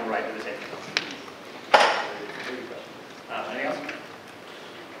and the cat on the right are the same thing. Anything else?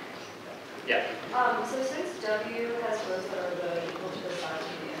 Yeah. So since W has rows that are equal to the size of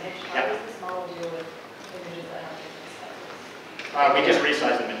the image, how does this model deal with images that have different sizes? We just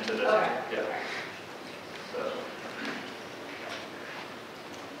resize them into this. Okay. Yeah.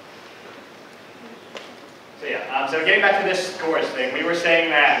 So yeah, so getting back to this scores thing, we were saying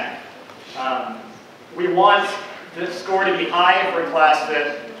that we want the score to be high for a class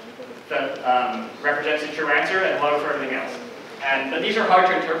that represents a true answer and low for everything else. But these are hard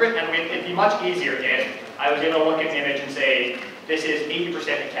to interpret, and it'd be much easier if I was able to look at the image and say, this is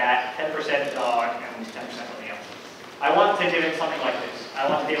 80% a cat, 10% a dog, and 10% something else. I want to give it something like this. I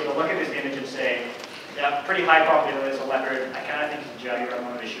want to be able to look at this image and say, yeah, pretty high probability it's a leopard. I kind of think it's a jaguar, I'm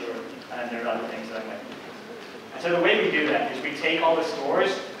not really sure. And there are other things that I might do. And so the way we do that is we take all the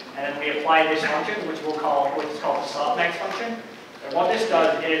scores, and then we apply this function, which is called the softmax function. And what this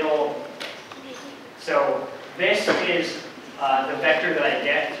does, so this is the vector that I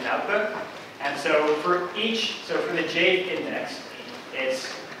get as an output. And so for the jth index,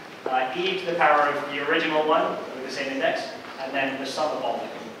 it's e to the power of the original one with the same index, and then the sum of all of them.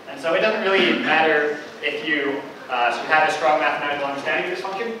 And so it doesn't really matter if you have a strong mathematical understanding of this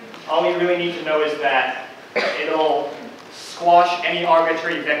function. All you really need to know is that it'll squash any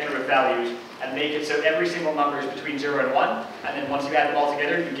arbitrary vector of values and make it so every single number is between 0 and 1, and then once you add them all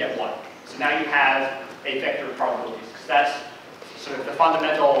together, you get 1. So now you have a vector of probabilities. Because that's sort of the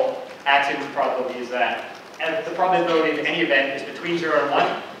fundamental axiom of probability is that the probability of any event is between 0 and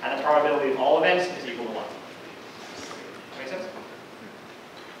 1, and the probability of all events is equal to 1. Make sense?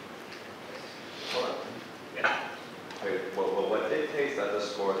 Hold on. Yeah. Wait, well, what dictates that the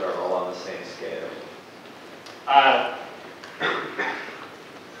scores are all on the same scale?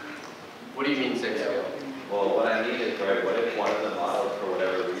 What do you mean same scale? Well, what I mean is, right, what if one of the models, for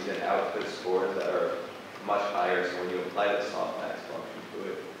whatever reason, outputs scores that are much higher, so when you apply the softmax function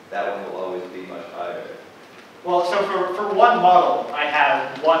to it, that one will always be much higher? Well, so for one model, I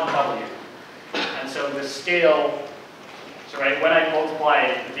have one W. And so the scale, so right, when I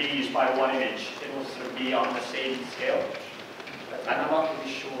multiply these by one image, it will sort of be on the same scale. And I'm not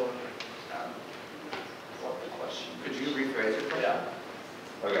really sure what the question. Could you rephrase it? Yeah.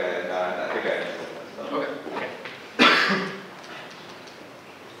 Okay, I think I understand. Okay.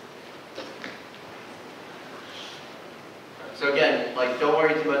 So again, like, don't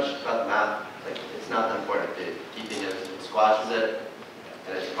worry too much about the math. Like, it's not that important. The key thing is it squashes it,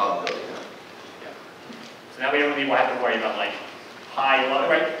 and it's a probability now. So now we don't even have to worry about like high, low,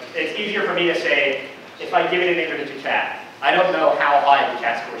 right? It's easier for me to say, if I give it an image to cat, I don't know how high the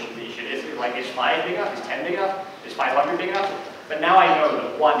cat score should be. Is 5 big enough? Is 10 big enough? Is 500 big enough? But now I know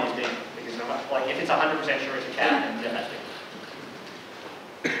that 1 is big enough, because like if it's 100% sure it's a cat, then that's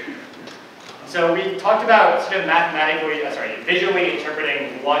big. So we talked about sort of visually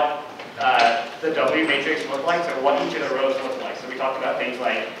interpreting what the W matrix looked like, so what each of the rows looked like. So we talked about things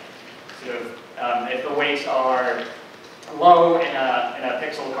like sort of if the weights are low in a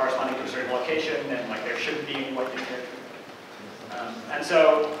pixel corresponding to a certain location, then like there shouldn't be any weight in there. And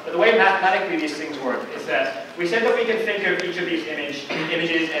so the way mathematically these things work is that we said that we can think of each of these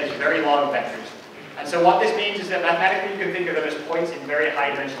images as very long vectors. And so what this means is that mathematically you can think of them as points in very high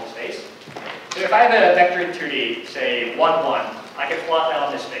dimensional space. So if I have a vector in 2D, say 1, 1, I can plot that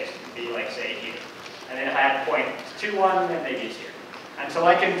on this space. It would be like, say, here. And then if I have point 2, 1, then maybe it's here. And so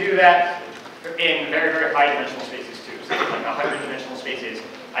I can do that in very, very high dimensional spaces too. So like 100 dimensional spaces.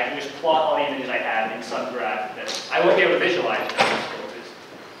 I can just plot all the images I have in some graph that I won't be able to visualize.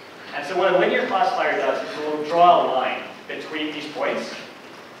 And so what a linear classifier does is it will draw a line between these points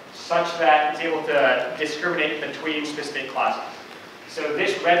such that it's able to discriminate between specific classes. So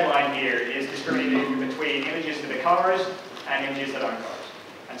this red line here is discriminating between images that are cars and images that aren't cars.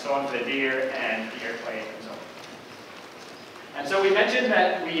 And so on for the deer and the airplane and so on. And so we mentioned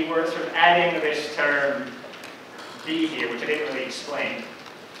that we were sort of adding this term B here, which I didn't really explain.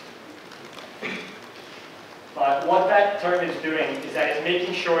 But what that term is doing is that it's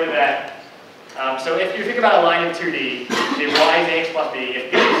making sure that, so if you think about a line in 2D, if y is ax plus b, if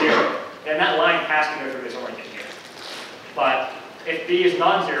b is 0, then that line has to go through this origin here. But if b is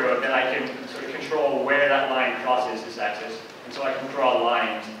non-zero, then I can sort of control where that line crosses this axis, and so I can draw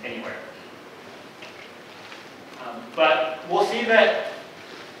lines anywhere. But we'll see that,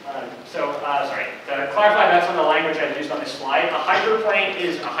 to clarify that's on the language I've used on this slide, a hyperplane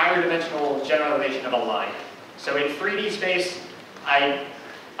is a higher dimensional generalization of a line. So in 3D space, I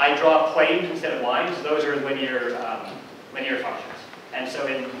draw planes instead of lines. Those are linear functions. And so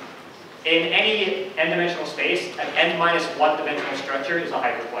in any n-dimensional space, an n-1 dimensional structure is a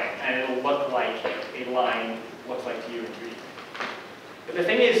hyperplane, and it'll look like a line looks like to you in 3D. But the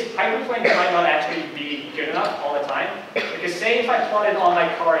thing is, hyperplanes might not actually be good enough all the time, because say if I plotted all my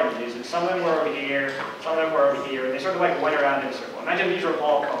car images, and some of them were over here, some of them were over here, and they sort of like went around in a circle. Imagine these were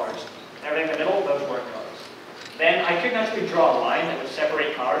all cars. Everything in the middle, those weren't cars. Then I couldn't actually draw a line that would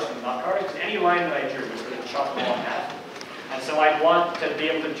separate cars from not cars, because any line that I drew was sort of chopped them all in half. And so I'd want to be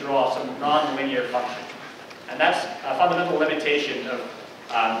able to draw some non-linear function. And that's a fundamental limitation of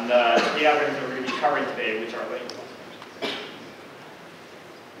the algorithms that we're going to be covering today, which are linear.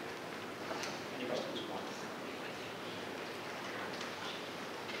 Any questions?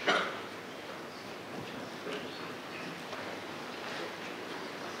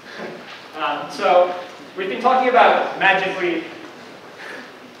 So we've been talking about magically.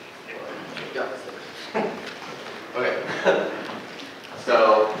 Yeah. Okay.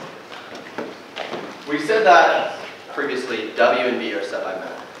 So we said that previously W and B are set by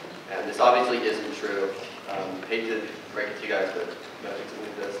math, and this obviously isn't true. Hate to break it to you guys, but magic doesn't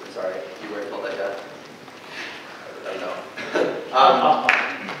exist. I'm sorry, you weren't told that yet. I don't know.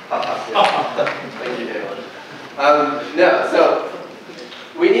 Thank you, Daniel. No, so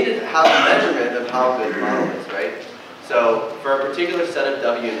we needed to have a measurement of how good the model is, right? So for a particular set of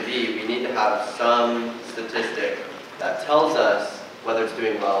W and B, we need to have some statistic that tells us whether it's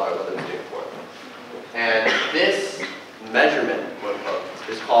doing well or whether it's doing poorly. And this measurement, quote unquote,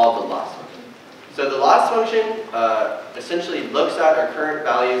 is called the loss function. So the loss function essentially looks at our current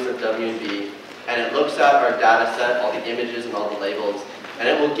values of W and B, and it looks at our data set, all the images and all the labels, and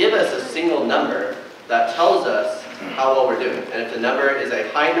it will give us a single number that tells us how well we're doing. And if the number is a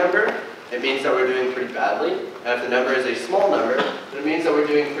high number, it means that we're doing pretty badly. And if the number is a small number, then it means that we're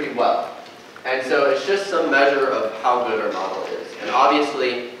doing pretty well. And so it's just some measure of how good our model is. And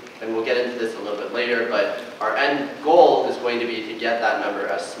obviously, and we'll get into this a little bit later, but our end goal is going to be to get that number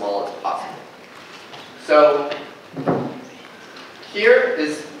as small as possible. So here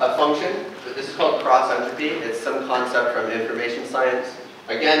is a function. This is called cross entropy. It's some concept from information science.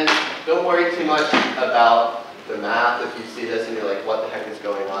 Again, don't worry too much about the math. If you see this and you're like, what the heck is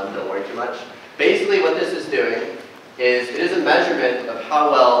going on, don't worry too much. Basically what this is doing is it is a measurement of how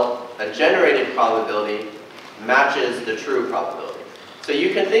well a generated probability matches the true probability. So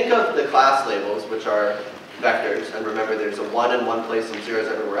you can think of the class labels, which are vectors, and remember there's a 1 in one place and zeros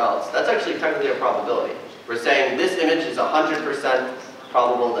everywhere else. That's actually technically a probability. We're saying this image is 100%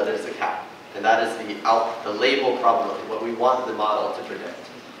 probable that it's a cat. and that is the label probability, what we want the model to predict.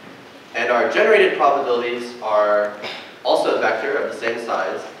 And our generated probabilities are also a vector of the same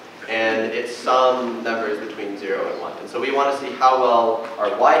size, and it's some numbers between 0 and 1. And so we want to see how well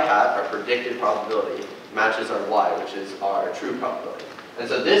our y hat, our predicted probability, matches our y, which is our true probability. And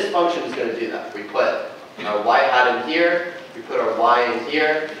so this function is going to do that. We put our y hat in here, we put our y in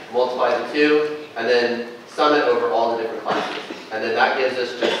here, multiply the two, and then sum it over all the different classes. And then that gives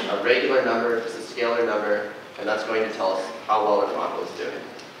us just a regular number, just a scalar number, and that's going to tell us how well our model is doing.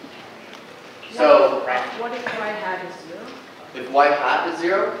 So, what if y hat is 0? If y hat is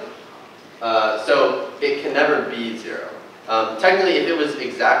 0, so it can never be 0. Technically, if it was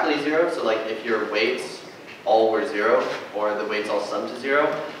exactly 0, so like if your weights all were 0, or the weights all sum to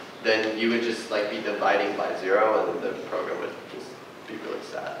 0, then you would just like be dividing by 0, and then the program would just be really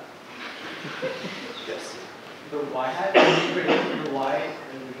sad. Yes? The y hat, the y,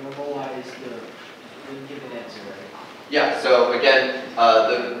 and the normal y is the given answer, right? Yeah, so again,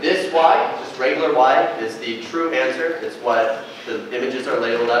 this y, just regular y, is the true answer. It's what the images are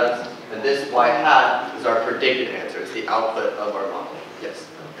labeled as. And this y hat is our predicted answer. It's the output of our model. Yes?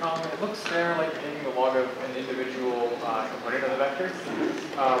 It looks there like taking the log of an individual component of the vector.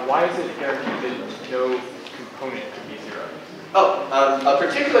 Why is it guaranteed that no component can be 0? Oh, a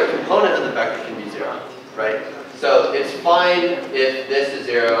particular component of the vector can be 0, right? So it's fine if this is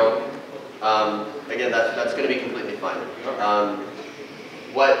 0. Again, that's going to be completely fine.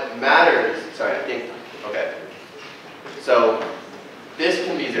 What matters, sorry, I think, okay. So this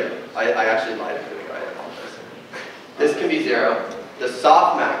can be 0. I actually lied a minute ago, I apologize. This can be 0. The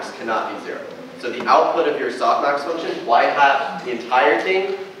softmax cannot be 0. So the output of your softmax function, y hat, the entire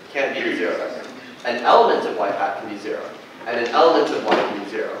thing, can't be 0 vector. An element of y hat can be 0. And an element of y can be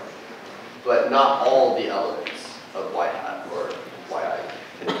 0. But not all the elements of y hat or yi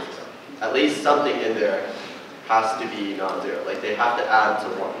can be 0. At least something in there has to be non-zero. Like they have to add to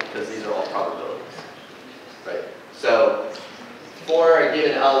 1 because these are all probabilities, right? So for a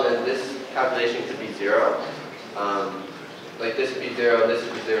given element, this calculation could be 0. Like this could be 0, this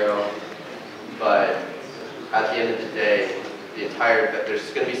could be 0. But at the end of the day, the entire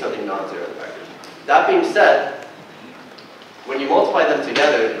there's going to be something non-zero in the vector. That being said, when you multiply them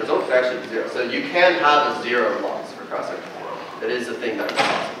together, the result could actually be 0. So you can have a 0 loss for cross-sectional. That is a thing that is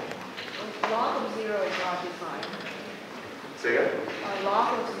possible. Log of 0 is not defined. Say again?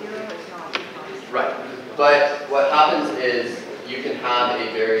 Log of 0 is not defined. Right. But what happens is you can have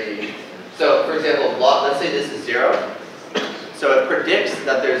a very, so for example, let's say this is 0. So it predicts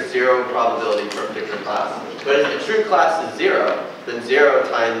that there's 0 probability for a particular class. But if the true class is 0, then 0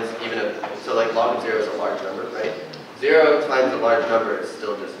 times even a, so like log of 0 is a large number, right? 0 times a large number is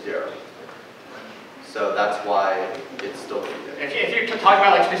still just 0. So that's why it's still going to be there. If you're talking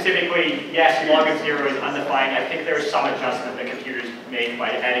about like specifically, yes, log of 0 is undefined, I think there is some adjustment that computers make by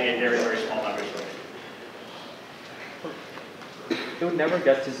adding in very, very small numbers. It would never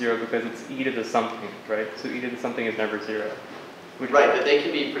get to 0 because it's e to the something, right? So e to the something is never 0. Right, but they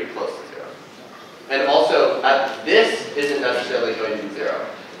can be pretty close to 0. And also, this isn't necessarily going to be 0,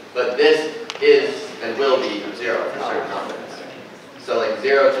 but this is and will be 0 for certain confidence. So like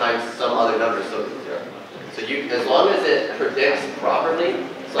 0 times some other number still be 0. So you, as long as it predicts properly,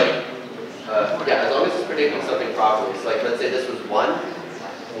 it's like, yeah, as long as it's predicting something properly. So like, let's say this was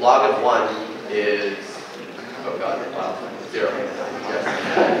 1. Log of 1 is, oh god, wow, 0. Yes.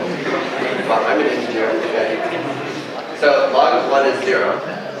 Wow, I'm an engineer. Okay. So log of 1 is 0,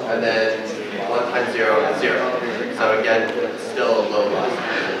 and then 1 times 0 is 0. So again, it's still a low loss.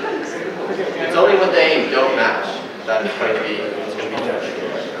 It's only when they don't match that it's going to be generated.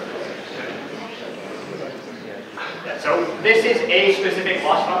 Yeah, so this is a specific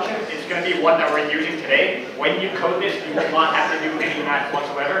loss function. It's going to be one that we're using today. When you code this, you will not have to do any math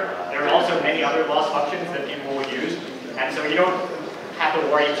whatsoever. There are also many other loss functions that people will use, and so you don't have to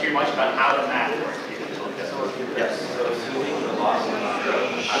worry too much about how the math works. Yes. So assuming the loss is not zero,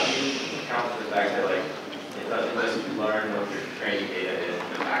 how do you account for the fact that like it doesn't just learn what your training data is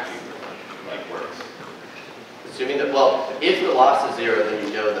and it actually like works? Assuming that, well, if the loss is 0, then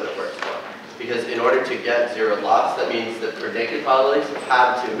you know that it works well. Because in order to get 0 loss, that means the predicted probabilities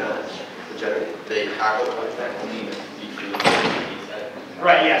have to match the actual probability.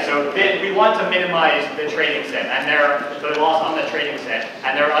 Right, yeah, so we want to minimize the training set, and the loss on the training set,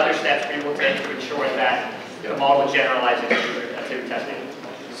 and there are other steps we will take to ensure that the model generalizes to testing.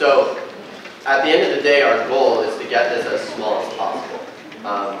 So, at the end of the day, our goal is to get this as small as possible.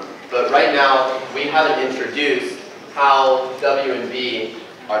 But right now, we haven't introduced how W and B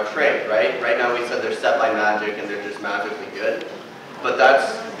are trained, right? Right now we said they're set by magic and they're just magically good. But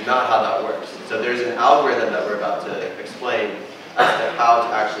that's not how that works. So there's an algorithm that we're about to explain as to how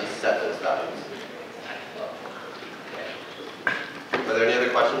to actually set those values. Are there any other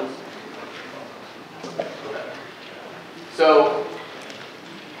questions?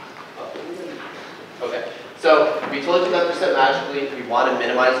 Okay. So we told you that percent magically, we want to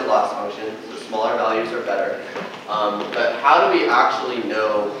minimize the loss function, so smaller values are better. But how do we actually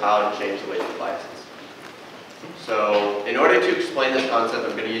know how to change the weight of biases? So in order to explain this concept,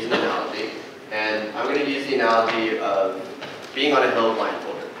 I'm going to use an analogy. And I'm going to use the analogy of being on a hill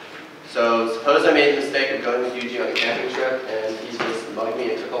blindfolded. So suppose I made the mistake of going with Yuji on a camping trip, and he just mugged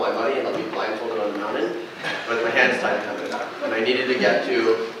me and took all my money and let me blindfolded on the mountain with my hands tied behind my back. And I needed to get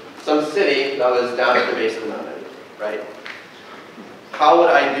to some city that was down at the base of the mountain, right? How would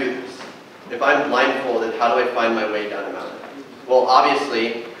I do this? If I'm blindfolded, how do I find my way down the mountain? Well,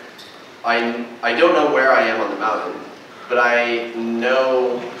 obviously, I don't know where I am on the mountain, but I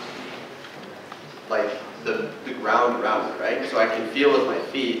know like the ground around it, right? So I can feel with my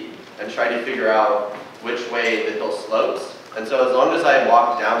feet and try to figure out which way the hill slopes. And so as long as I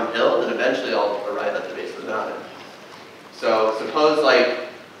walk downhill, then eventually I'll arrive at the base of the mountain. So suppose like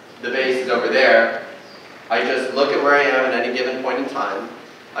the base is over there, I just look at where I am at any given point in time,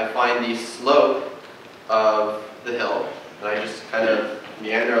 I find the slope of the hill, and I just kind of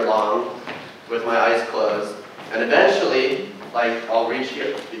meander along with my eyes closed, and eventually, like, I'll reach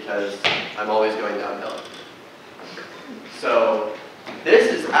here because I'm always going downhill. So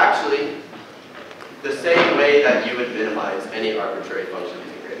this is actually the same way that you would minimize any arbitrary function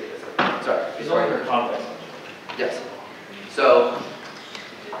using gradient. Sorry. It's only complex. Yes. So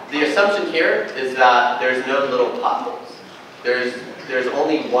the assumption here is that there's no little potholes. There's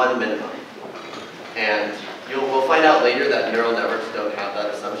only one minimum. And we'll find out later that neural networks don't have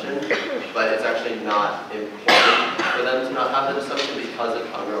that assumption, but it's actually not important for them to not have that assumption because of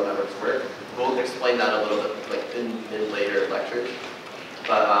how neural networks work. We'll explain that a little bit like in later lectures.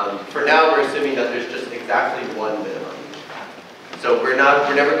 But for now, we're assuming that there's just exactly one minimum. So we're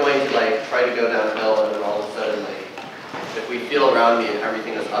never going to like try to go downhill and then all of a sudden like if we feel around me and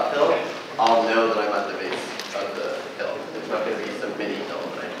everything is uphill, I'll know that I'm at the base of the hill. There's not going to be some mini hill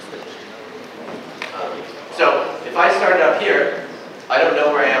that I just finished. So if I started up here, I don't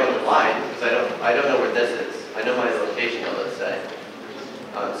know where I am on the line because I don't know where this is. I know my location, let's say.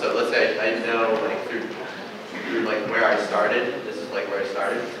 So let's say I know like through like where I started. This is like where I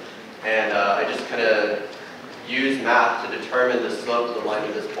started, and I just kind of use math to determine the slope of the line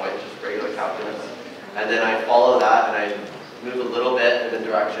at this point, just regular calculus. And then I follow that and I move a little bit in a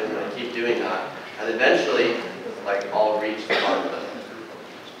direction and I keep doing that. And eventually, like, I'll reach the bottom of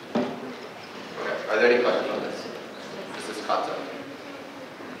it. Okay, are there any questions on this? This is concept.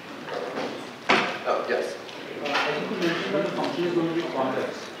 Oh, yes? I think you mentioned that the function is going to be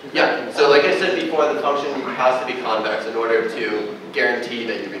convex. Yeah, so like I said before, the function has to be convex in order to guarantee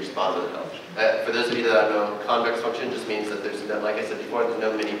that you reach the bottom of the hill. For those of you that don't know, convex function just means that there's no, like I said before, there's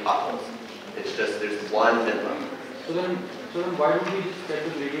no mini potholes. It's just, there's one minimum. So then why don't we just set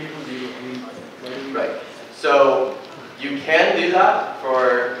the gradient to 0? I mean, why do we... Right. So you can do that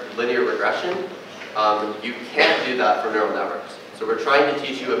for linear regression. You can't do that for neural networks. So we're trying to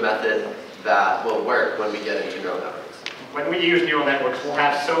teach you a method that will work when we get into neural networks. When we use neural networks, we'll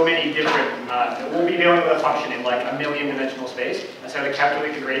have so many different, we'll be dealing with a function in like a million-dimensional space. And so to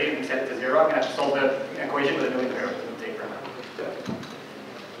calculate the gradient and set it to 0, I'm going to have to solve the equation with a million variables. It'll take forever. Yeah.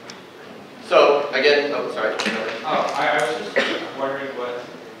 So again, oh sorry. Oh, I was just wondering what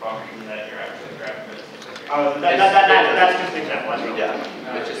function that you're actually graphing is. Oh, that's just an example. That's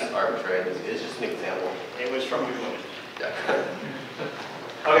Yeah, it's just arbitrary. It's just an example. It was from Google. Yeah.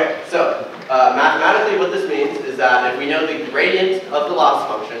 Okay, so mathematically what this means is that if we know the gradient of the loss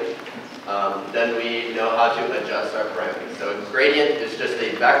function, then we know how to adjust our parameters. So a gradient is just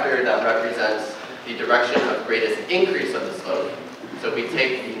a vector that represents the direction of greatest increase of the slope. So if we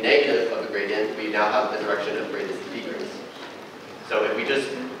take the negative of the gradient, we now have the direction of greatest decrease. So if we just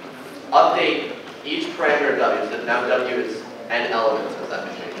update each parameter of w, so now w is n elements of that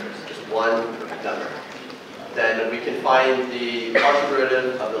matrix, just one number, then we can find the partial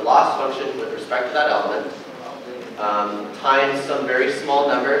derivative of the loss function with respect to that element, times some very small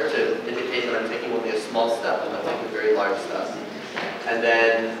number to indicate that I'm taking only a small step, I'm not taking a very large step, and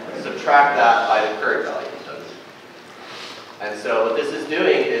then subtract that by the current value. And so what this is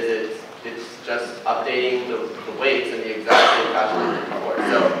doing is it's just updating the weights in the exact same fashion as before.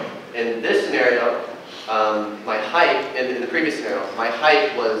 So in this scenario, my height, in the previous scenario, my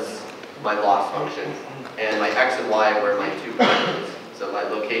height was my loss function, and my x and y were my two parameters. So my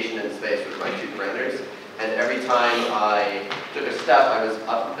location in space were my two parameters. and every time I took a step, I was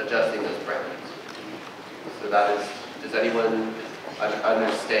adjusting those parameters. So that is, does anyone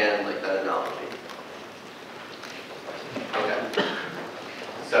understand like that analogy? Okay.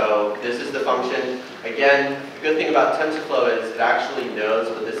 So this is the function. Again, the good thing about TensorFlow is it actually knows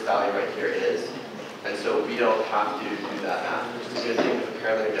what this value right here is. And so we don't have to do that math, which is a good thing, because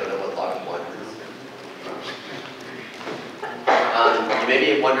apparently we don't know what log of 1 is. You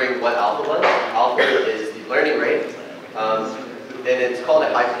may be wondering what alpha was. Alpha is the learning rate, and it's called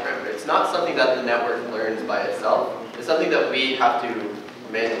a hyperparameter. It's not something that the network learns by itself. It's something that we have to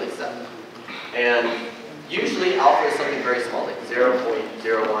manually set. And usually alpha is something very small, like 0.01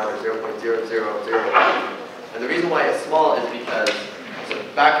 or 0.0001. And the reason why it's small is because, so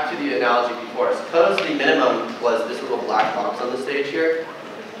back to the analogy before, suppose the minimum was this little black box on the stage here,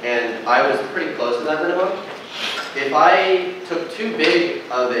 and I was pretty close to that minimum. If I took too big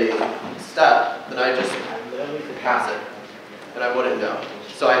of a step, then I just pass it, and I wouldn't know.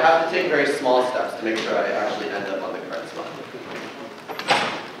 So I have to take very small steps to make sure I actually end up on the correct spot.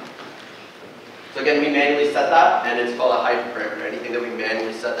 So again, we manually set that, and it's called a hyperparameter. Anything that we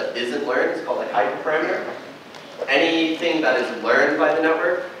manually set that isn't learned is called a hyperparameter. Anything that is learned by the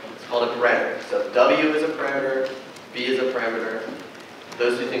network is called a parameter. So W is a parameter, B is a parameter.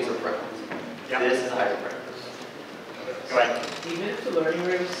 Those two things are parameters. Yep. This is a hyperparameter. Go ahead. Even if the learning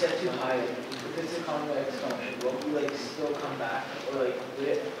rate is set too high, if it's a convex function, will we like still come back, or like could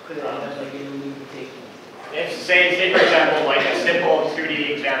it end up like in a loop and taking? If, say for example, like a simple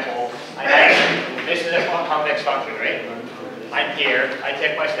 2D example, this is a convex function, right? I'm here, I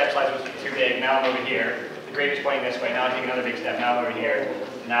take my step size was too big, now I'm over here. The grade is pointing this way, now I take another big step, now I'm over here,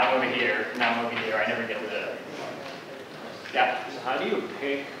 now I'm over here, now I'm over here, I never get to the... Yeah? So how do you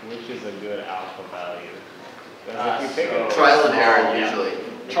pick which is a good alpha value? If you pick trial and error, usually.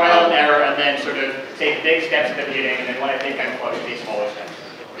 Trial and error, and then sort of take big steps at the beginning, and then when I think I'm close, take smaller steps.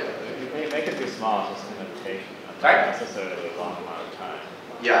 Make it too small, it's just an imitation. Sorry? Not necessarily a long amount of time.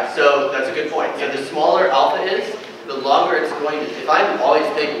 Yeah, so that's a good point. So the smaller alpha is, the longer it's going to, if I'm always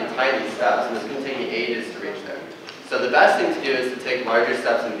taking tiny steps, and it's going to take me ages to reach there. So the best thing to do is to take larger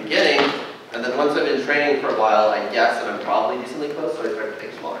steps in the beginning, and then once I've been training for a while, I guess that I'm probably decently close, so I start to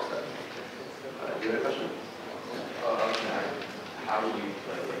take smaller steps. Do you have a question? How do you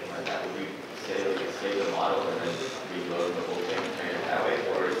play like that? Would you save the model and then reload the whole thing and train it that way,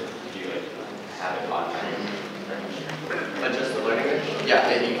 or do you like have it automatically? Adjust the learning rate?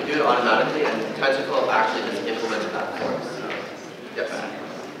 Yeah, you can do it automatically, and TensorFlow actually has implemented that for us. Yes.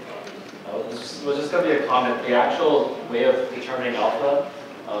 This was just going to be a comment. The actual way of determining alpha,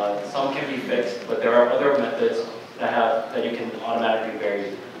 some can be fixed, but there are other methods that you can automatically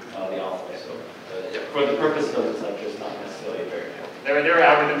vary the alpha. So for the purpose of this lecture, it's not necessarily very helpful. There are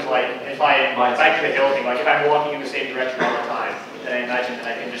algorithms like, back to the hill thing, like if I'm walking in the same direction all the time, then I imagine that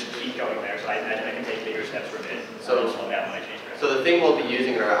I can just keep going there, so I imagine I can take bigger steps for a bit. So slow down when I change direction. So the thing we'll be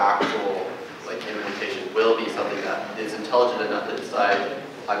using in our actual implementation will be something that is intelligent enough to decide,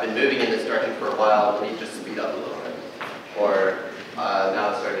 I've been moving in this direction for a while, let me just speed up a little bit. Or now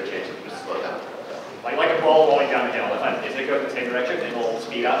it's starting to change, so just slow down. Like a ball rolling down the hill. If it goes in the same direction, it will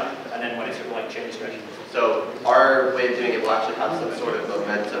speed up, and then when it sort of changes direction. So our way of doing it will actually have some sort of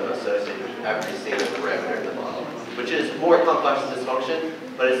momentum associated with every single parameter in the model, which is more complex than this function,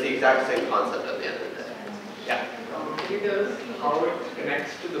 but it's the exact same concept at the end of the day. Yeah. Can you tell us how it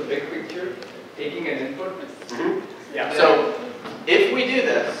connects to the big picture, taking an input? Yeah. So if we do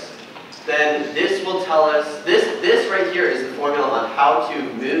this, then this will tell us, this right here is the formula on how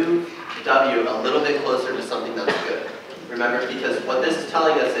to move W a little bit closer to something that's good. Remember, because what this is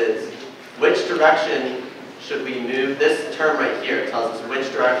telling us is which direction should we move, this term right here tells us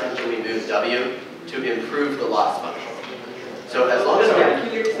which direction should we move W to improve the loss function. So as long as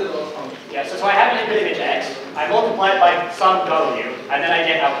calculates the loss function. Yeah, so I have an input image X, I multiply it by some W, and then I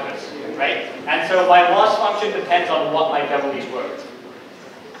get outputs, right? And so my loss function depends on what my W's were.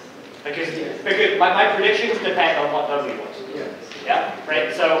 Because my predictions depend on what W was. Yeah,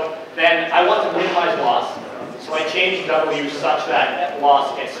 right? So then I want to minimize loss, so I change W such that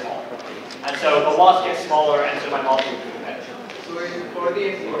loss gets smaller. And so the loss gets smaller, and so my model will do better. So for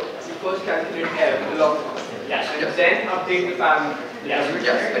the input, you first calculate F, the loss function. Yes. And then update the parameter. Yes.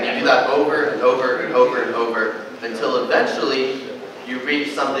 Yes, and you do that over and over and over and over until eventually you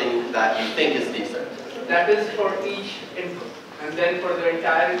reach something that you think is decent. That is for each input. And then for the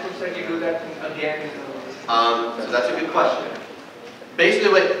entire input set, you do that again. So that's a good question.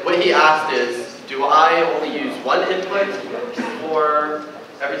 Basically what he asked is, do I only use one input for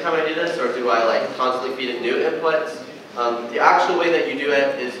every time I do this, or do I constantly feed it new inputs? The actual way that you do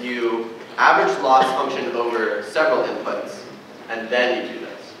it is you average loss function over several inputs, and then you do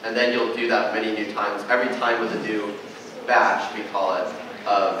this. And then you'll do that many new times, every time with a new batch, we call it,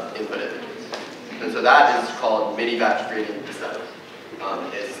 of input images. And so that is called mini batch gradient descent.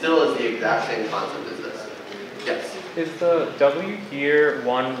 It still is the exact same concept as this. Yes? Is the W here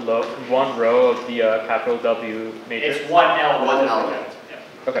one row of the capital W matrix? It's one element. One element. Yeah.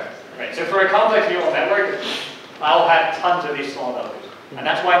 Okay. Right. So for a complex neural network, I'll have tons of these small numbers. And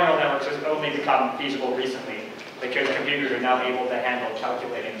that's why neural networks has only become feasible recently, because computers are now able to handle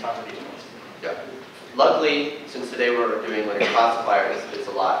calculating tons of these ones. Yeah. Luckily, since today we're doing linear classifiers, it's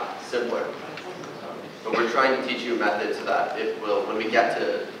a lot simpler. But we're trying to teach you a method so that it will, when we get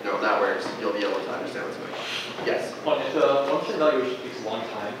to neural networks, you'll be able to understand what's going on. Yes? Well, if the function evaluation takes a long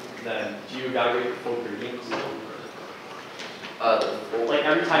time, then do you evaluate the full gradient? Like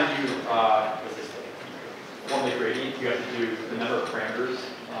every time you form the gradient, you have to do the number of parameters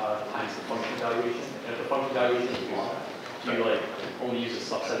times the function evaluation. And if the function evaluation is long, do you like only use a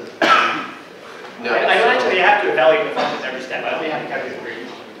subset of No. I don't actually have to evaluate the function every step. I only have to calculate the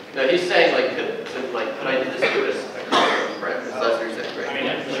gradient. No, he's saying could I do this with a column of parameters? That's what you're saying, right? I mean,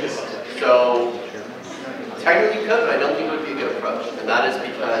 like a subset. So technically you could, but I don't think it would be a good approach. And that is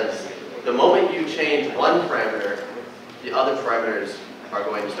because the moment you change one parameter, the other parameters are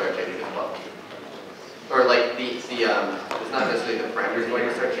going to start changing as well. Or like it's not necessarily the parameters going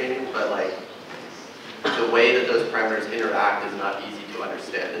to start changing, but like the way that those parameters interact is not easy to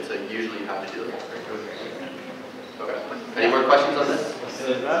understand, and so usually you have to do the whole thing. Okay. Any more questions on this? So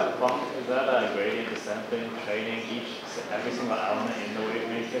is that a gradient descent thing, training every single element in the weight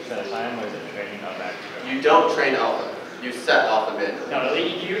matrix at a time, or is it training a vector? You don't train alpha. You set alpha manually. No,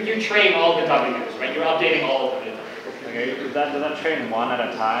 you train all the W's, right? You're updating all of them. Okay, does that train one at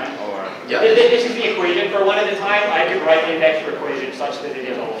a time, or? Yeah. This is the equation for one at a time. I could write the vector equation such that it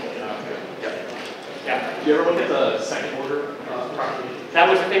is all of them. Yeah. Do you ever look at the second order approximation? That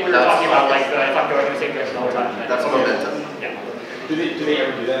was the thing we were talking about, like if I'm going in the same direction all the time. That's momentum. Yeah. Do they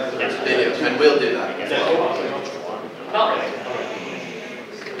ever do that? Yes. They do, and we'll do that. Is that cool? Not really.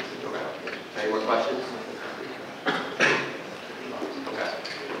 Any more questions? Okay.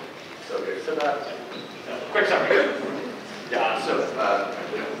 So good. So that. Quick summary. Yeah.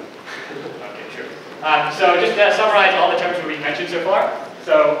 Okay, sure. So just to summarize all the terms that we mentioned so far.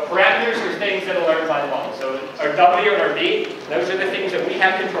 So parameters are things that are learned by the model. So our W and our V, those are the things that we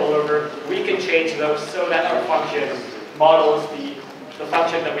have control over. We can change those so that our function models the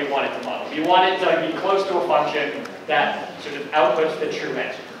function that we want it to model. We want it to be close to a function that sort of outputs the true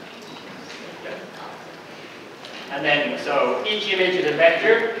answer. Okay. And then, so each image is a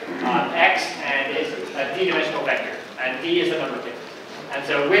vector, X, and is a d-dimensional vector. And D is the number of pixels. And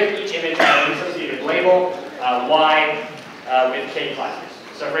so with each image, I have an associated label, Y, with K classes.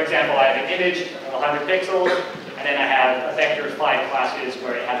 So for example, I have an image of 100 pixels, and then I have a vector of 5 classes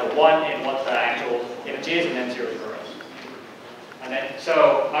where it has a 1 in what the actual image is, and then 0 for rows. And then,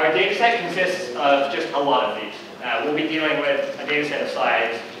 so our data set consists of just a lot of these. We'll be dealing with a data set of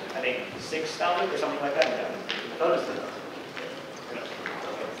size, I think 6,000 or something like that. I thought it was 10,000.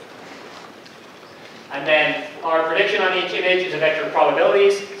 And then our prediction on each image is a vector of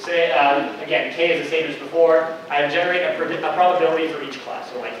probabilities. Say, again, K is the same as before. I generate a probability for each class.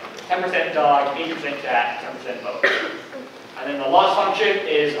 So like 10% dog, 80% cat, 10% boat. And then the loss function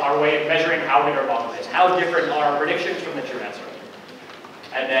is our way of measuring how good our model is. How different are our predictions from the true answer?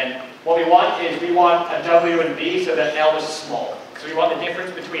 And then what we want is we want a W and V so that L is small. So we want the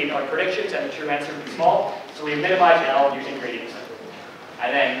difference between our predictions and the true answer to be small. So we minimize L using gradient descent.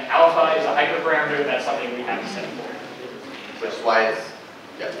 And then alpha is a hyperparameter. That's something we have to set for. Which is why it's,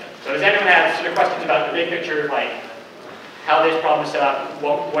 yeah. So does anyone have sort of questions about the big picture, like how this problem is set up,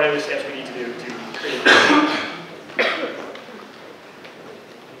 what are the steps we need to do to create it?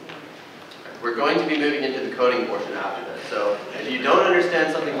 We're going to be moving into the coding portion after this. So if you don't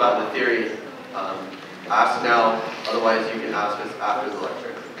understand something about the theory, ask now. Otherwise, you can ask us after the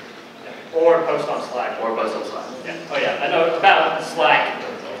lecture. Or post on Slack. Or post on Slack. Yeah. Oh yeah, I know about Slack.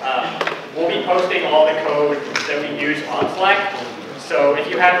 We'll be posting all the code that we use on Slack. So if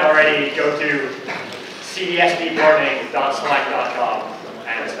you haven't already, go to cdsdeeplearning.slack.com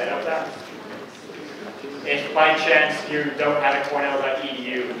and sign up there. If by chance you don't have a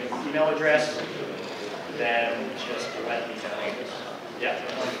Cornell.edu email address, then just let me know. Yeah.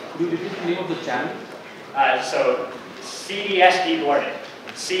 Could you repeat the name of the channel? So CDS Deep Learning.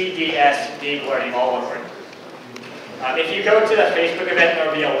 CDS Deep Learning, all one word. If you go to the Facebook event, there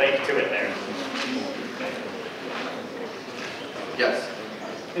will be a link to it there. Yes.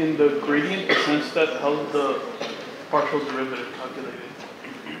 In the gradient descent step, how's the partial derivative calculated?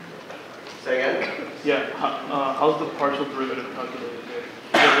 Say again? Yeah, how's the partial derivative calculated there?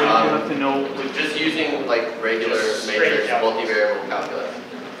 What do you have to know? Just using like regular Just straight matrix calculus. multivariable calculus.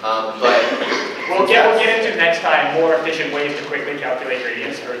 But We'll get into next time more efficient ways to quickly calculate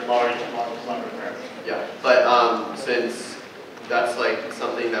gradients for large parameters. yeah, but since that's like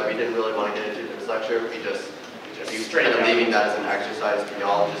something that we didn't really want to get into this lecture, we just straight kind of calculus. leaving that as an exercise to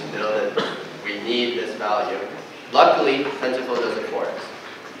y'all. Just know that we need this value. Luckily, TensorFlow does it for us.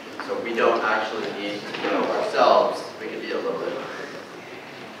 So we don't actually need to know ourselves. We can be a little bit,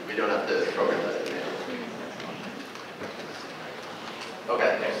 we don't have to program that in.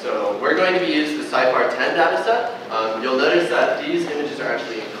 Okay, so we're going to be using the Cypher 10 dataset. You'll notice that these images are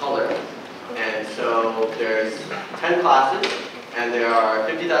actually in color. And so there's 10 classes, and there are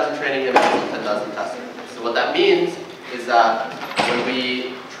 50,000 training images and 10,000 testing. So what that means is that when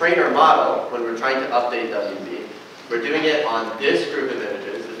we train our model, when we're trying to update WB, we're doing it on this group of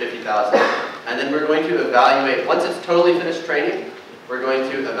images, the 50,000, and then we're going to evaluate, once it's totally finished training, we're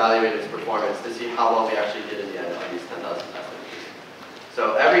going to evaluate its performance to see how well we actually did in the end on these 10,000 test images.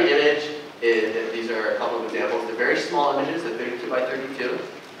 So every image, these are a couple of examples, they're very small images, they're 32 by 32,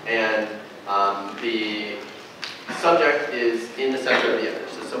 and the subject is in the center of the image.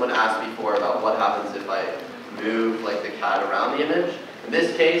 So someone asked before about what happens if I move like the cat around the image. In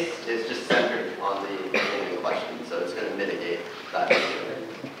this case, it's just centered on the thing in question, so it's going to mitigate that issue.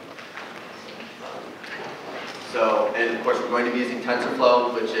 And of course we're going to be using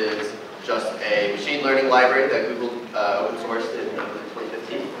TensorFlow, which is just a machine learning library that Google open sourced in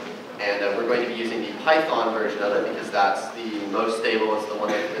 2015. And we're going to be using the Python version of it because that's the most stable, it's the one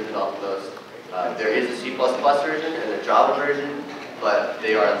that's been developed most. There is a C++ version and a Java version, but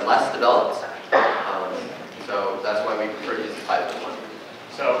they are less developed. So that's why we prefer to use the Python one.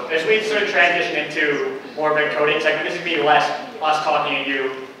 So as we sort of transition into more of a coding segment, this would be less us talking to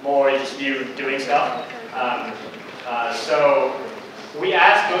you, more just you doing stuff. So we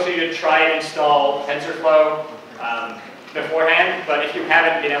asked most of you to try and install TensorFlow beforehand, but if you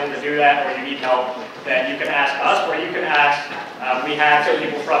haven't been able to do that or you need help, then you can ask us or you can ask, we have some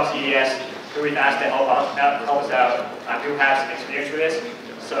people from CES who we've asked to help us out who have some experience with this.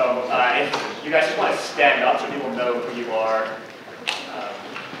 So if you guys just want to stand up so people know who you are.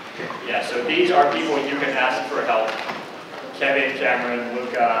 Yeah, so these are people you can ask for help. Kevin, Cameron,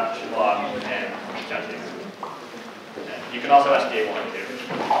 Luca, Shalom, and Judging. You can also ask Day1 too.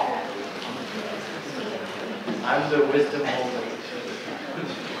 I'm the wisdom holder.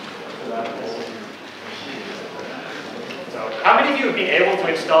 So, how many of you have been able to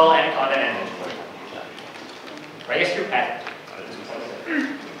install Anaconda engine? Or I guess you have.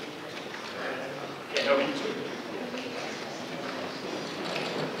 Yeah, no YouTube.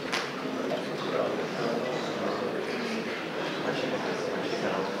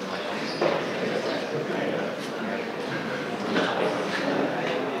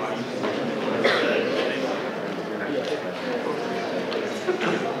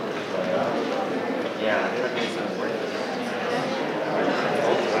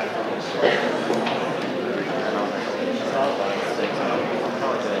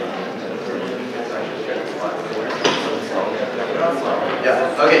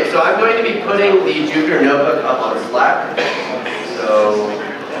 Yeah, okay, so I'm going to be putting the Jupyter Notebook up on Slack. So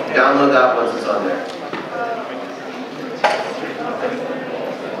download that once it's on there.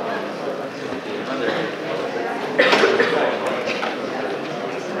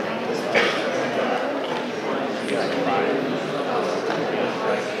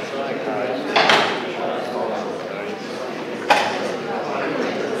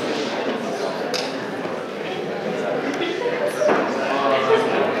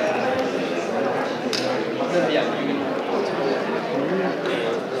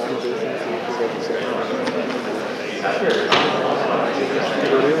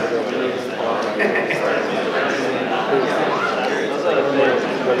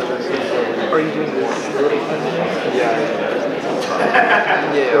 Are you doing this? Yeah.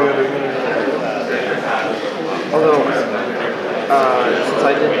 Although, since I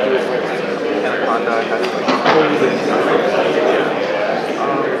didn't do it with Anaconda, I had to like totally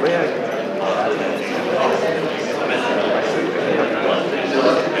but yeah.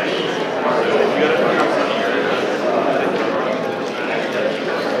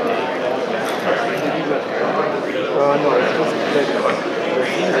 No, it's just like,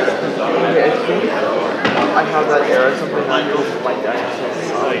 okay, I think I have that error, something like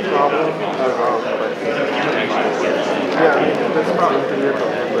access problem. But yeah, that's not really a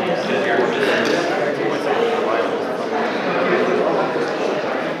problem.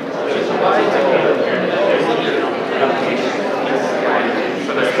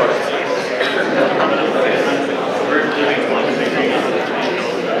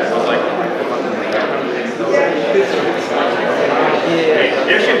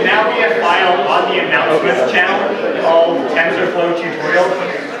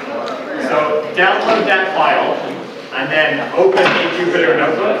 download that file and then open a Jupyter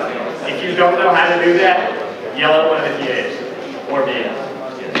notebook. If you don't know how to do that, yell at one of the TAs, or me,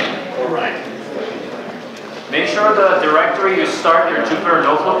 or Ryan. Make sure the directory you start your Jupyter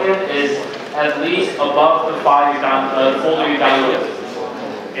notebook in is at least above the file folder you downloaded.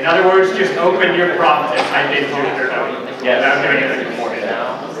 In other words, just open your prompt and type in Jupyter notebook. Yes. Without doing anything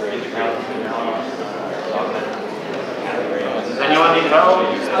beforehand. Does anyone need help?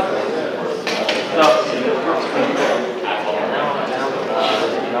 No.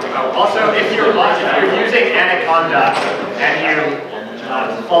 Also, if you're using Anaconda and you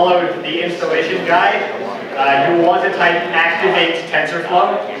followed the installation guide, you will want to type activate TensorFlow,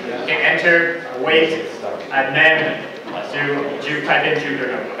 hit enter, wait, and then type in Jupyter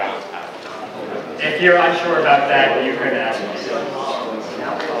Notebook. If you're unsure about that, you can ask me.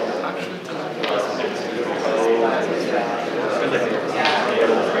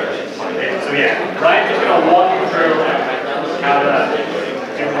 Okay, so yeah, Ryan's just going to walk you through how to do that.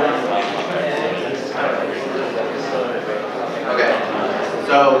 Okay,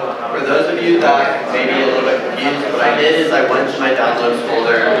 so for those of you that may be a little bit confused, what I did is I went to my downloads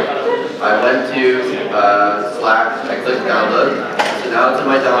folder, I went to Slack, I clicked download, so now it's in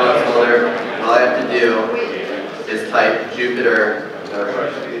my downloads folder. All I have to do is type Jupyter.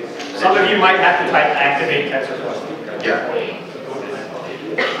 Some of you might have to type activate TensorFlow. Yeah.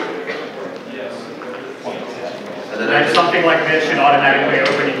 And then something like this should automatically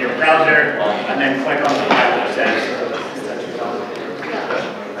open in your browser, and then click on the file that says.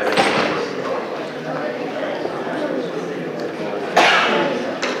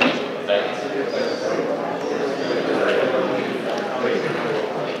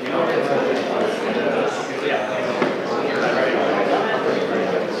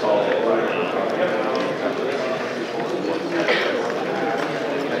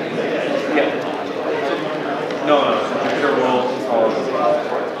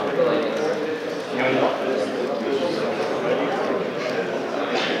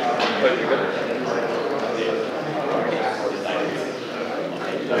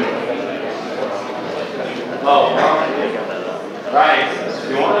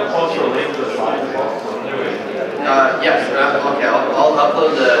 Yes, okay, I'll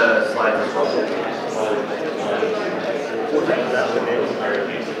upload the slides as well.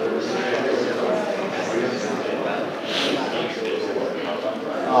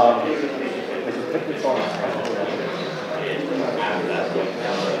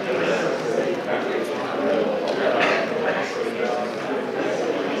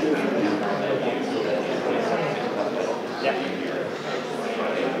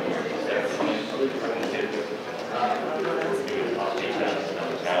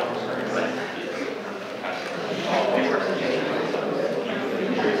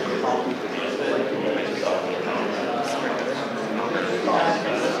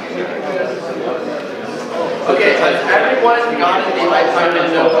 Okay, has everyone gotten the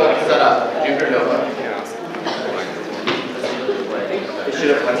iPython notebook set up? Jupyter notebook. It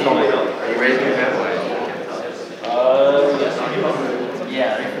should have been. Are you raising your hand?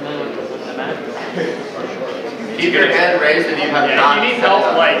 Yeah, are you familiar with the map? Keep your hand raised if you have not. If you need help,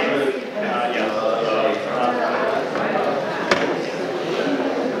 like,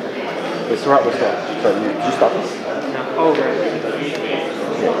 Wait, stop. Sorry, you just stop this. Oh, right.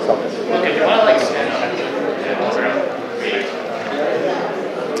 Yeah, stop this. okay, you want to like stand up?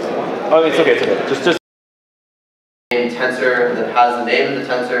 Oh, it's okay, Just. Tensor that has the name of the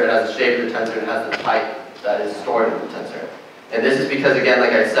tensor, it has the shape of the tensor, and it has the type that is stored in the tensor. And this is because, again,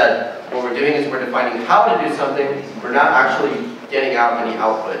 like I said, what we're doing is we're defining how to do something. We're not actually getting out any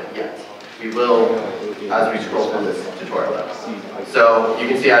output yet. We will as we scroll through this tutorial. So you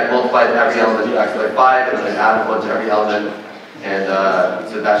can see I've multiplied every element by 5, and then I've added 1 to every element. And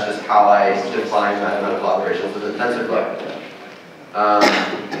so that's just how I define mathematical operations with a TensorFlow.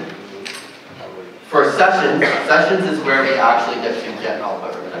 For sessions is where we actually get to get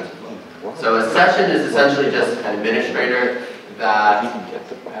output from TensorFlow. So a session is essentially just an administrator that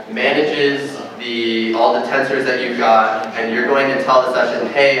manages all the tensors that you've got, and you're going to tell the session,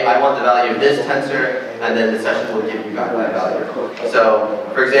 hey, I want the value of this tensor, and then the session will give you back that value. So,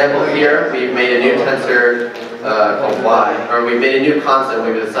 for example, here we've made a new tensor called y, or we've made a new constant,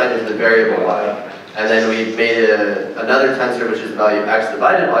 we've assigned it to the variable y. And then we've made another tensor, which is the value of x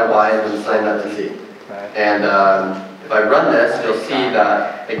divided by y, and then assigned that to z. And if I run this, you'll see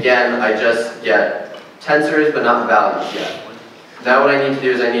that, again, I just get tensors, but not values yet. Now what I need to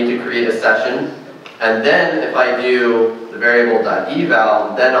do is I need to create a session, and then if I do the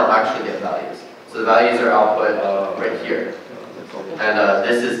variable.eval, then I'll actually get values. So the values are output right here. And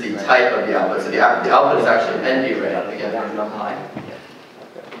this is the type of the output. So the output is actually an ND array, again, from high.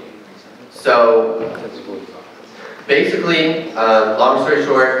 So basically, long story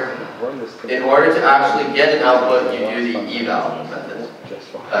short, in order to actually get an output, you do the eval method.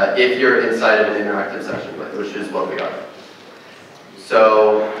 If you're inside of an interactive session, which is what we are.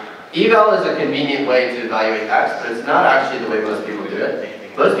 So eval is a convenient way to evaluate X, but it's not actually the way most people do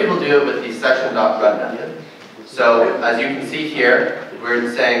it. Most people do it with the session.run method. So as you can see here,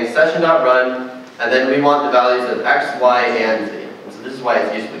 we're saying session.run, and then we want the values of X, Y, and Z. And so this is why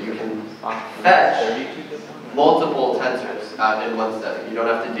it's useful. You can fetch multiple tensors in one setting. You don't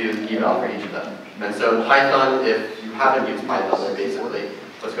have to do the eval for each of them. And so in Python, if you haven't used Python, then basically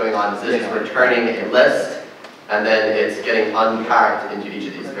what's going on is this is returning a list, and then it's getting unpacked into each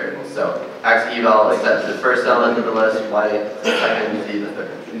of these variables. So X eval is set to the first element of the list, Y the second, Z the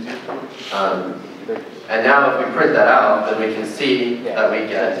third. And now if we print that out, then we can see that we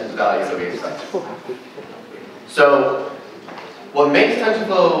get the values that we expect. So what makes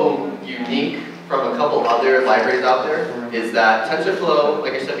TensorFlow unique from a couple other libraries out there is that TensorFlow,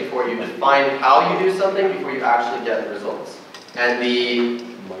 like I said before, you define how you do something before you actually get the results. And the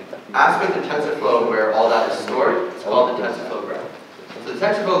aspect of TensorFlow where all that is stored is called the TensorFlow graph. So the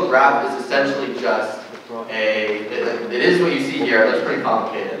TensorFlow graph is essentially just it is what you see here. It looks pretty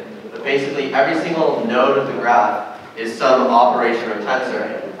complicated. But basically every single node of the graph is some operation or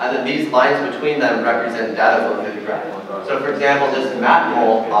tensor, and then these lines between them represent data flow through the graph. So for example, this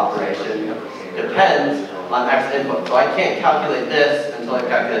matmul operation depends on X input. So I can't calculate this until I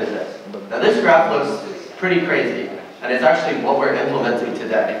calculate this. Now this graph looks pretty crazy, and it's actually what we're implementing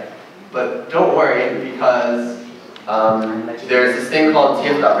today. But don't worry, because there's this thing called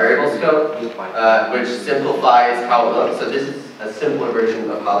tf.variable scope, which simplifies how it looks. So this is a simpler version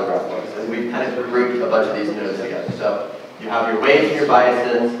of how the graph looks. And we've kind of grouped a bunch of these nodes together. So you have your weights and your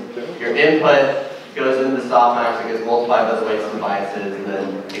biases, your input goes into the softmax, it gets multiplied by the weights and biases, and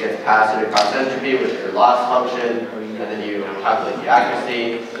then it gets passed into cross entropy, which is your loss function, and then you calculate the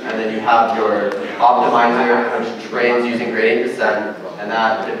accuracy, and then you have your optimizer, which trains using gradient descent, and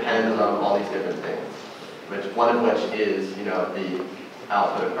that depends on all these different things, which one of which is, you know, the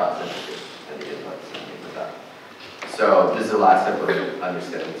output of cross entropy and the inputs and things like that. So this is the last step of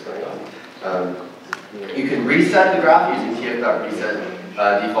understanding what's going on. You can reset the graph using tf.reset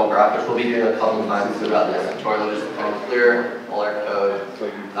default graph, which we'll be doing a couple of times throughout this tutorial, just to kind of clear all our code.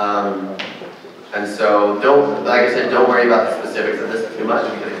 And so like I said, don't worry about the specifics of this too much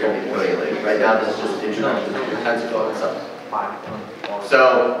because you're going to be coding it later. Right now, this is just introduction to TensorFlow itself. So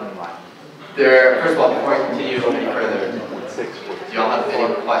first of all, before I continue any further, do y'all have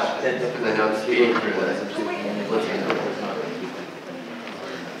any questions? Because I know I'm speeding through this. Let's get into it.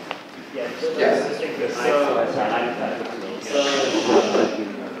 Yes. So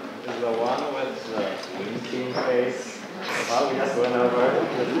the one with the winking face, well, we just went over,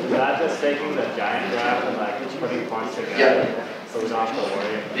 is that just taking the giant graph and like putting points together? Yeah. So we don't have to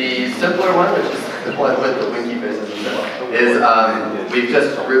worry. The simpler one, which is the one with the winky faces, is we've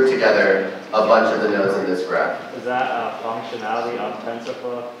just grouped together a bunch of the nodes in this graph. Is that a functionality on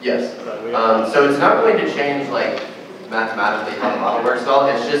TensorFlow? Yes. So it's not going to change like mathematically how the model works at all.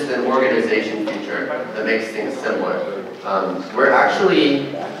 It's just an organization feature that makes things similar. We're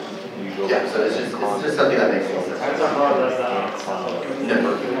actually, so it's just something that makes things simpler.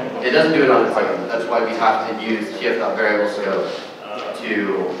 No, it doesn't do it on its own. That's why we have to use tf.variable scope to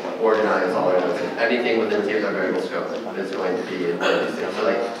organize all our nodes. Anything within tf.variable scope is going to be one of these things. So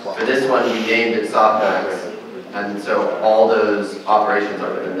like for this one, we named it softmax, and so all those operations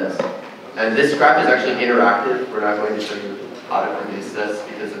are within this. And this graph is actually interactive. We're not going to show you how to produce this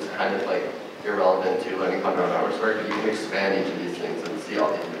because it's kind of like irrelevant to learning how neural networks work, but you can expand each of these things and see all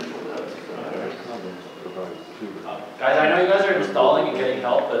the individual nodes. Guys, I know you guys are installing and getting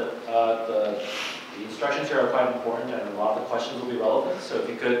help, but the instructions here are quite important and a lot of the questions will be relevant. So if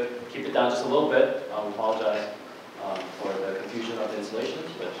you could keep it down just a little bit, we apologize for the confusion of the installations,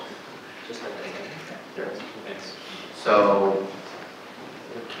 but just like that. Thanks. So,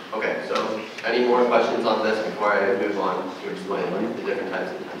 okay, so any more questions on this before I move on to explain the different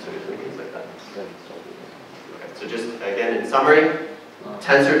types of tensors and things like that? Okay, so just again in summary,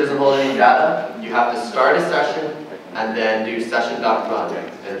 tensor doesn't hold any data. You have to start a session and then do session.run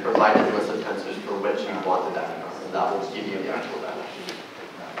and provide a list of tensors for which you want the data. And that will give you the actual data.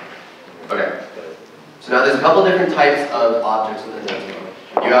 Okay, so now there's a couple different types of objects within tensor.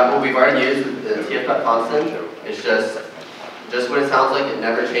 You have what we've already used with the tf.constant. It's just what it sounds like. It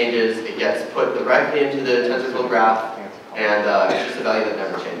never changes. It gets put directly into the TensorFlow graph, and it's just a value that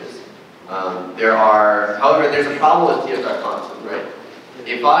never changes. However, there's a problem with tf.constant, right?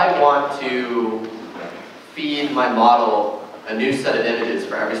 If I want to feed my model a new set of images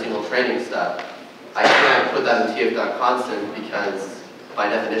for every single training step, I can't put that in tf.constant because by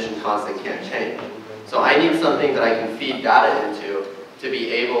definition constant can't change. So I need something that I can feed data into to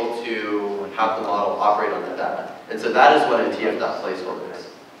be able to have the model operate on that data. And so that is what a tf.placeholder is.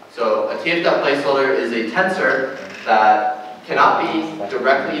 So a tf.placeholder is a tensor that cannot be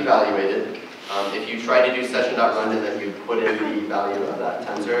directly evaluated. If you try to do session.run and then you put in the value of that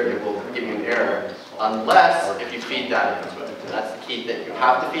tensor, it will give you an error, unless if you feed data into it. And that's the key thing. You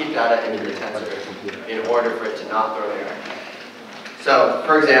have to feed data into your tensor in order for it to not throw an error. So,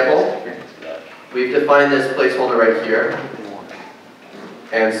 for example, we've defined this placeholder right here.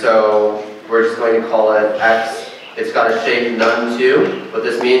 And so we're just going to call it x. It's got a shape none2. What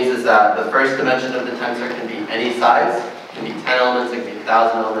this means is that the first dimension of the tensor can be any size. It can be 10 elements, it can be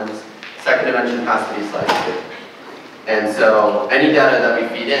 1,000 elements. Second dimension has to be size 2. And so any data that we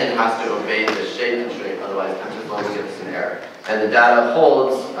feed in has to obey the shape constraint, otherwise TensorFlow will give us an error. And the data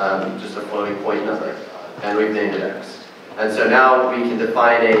holds just a floating point number, and we've named it x. And so now we can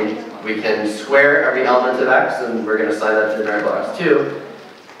we can square every element of x, and we're going to assign that to the variable x2.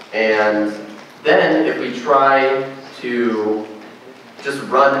 And then if we try to just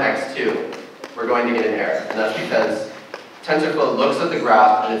run x2, we're going to get an error. And that's because TensorFlow looks at the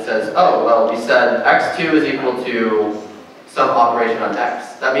graph and it says, oh, well, we said x2 is equal to some operation on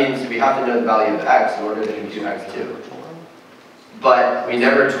x. That means we have to know the value of x in order to compute x2. But we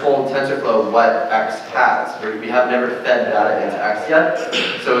never told TensorFlow what x has. We have never fed data into x yet,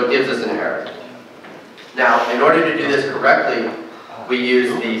 so it gives us an error. Now, in order to do this correctly, we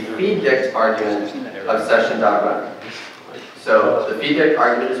use the feeddict argument of session.run. So the feeddict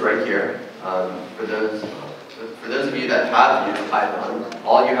argument is right here. For those of you that have used Python,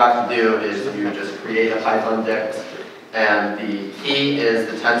 all you have to do is you just create a Python dict, and the key is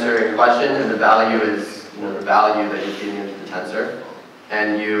the tensor in question, and the value is the value that you're feeding into the tensor.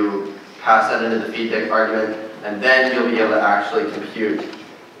 And you pass that into the feeddict argument, and then you'll be able to actually compute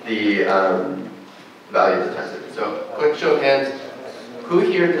the value of the tensor. So, quick show of hands. Who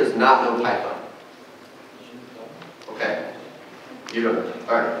here does not know Python? Okay. You don't know.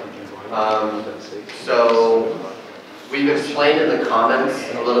 All right. So we've explained in the comments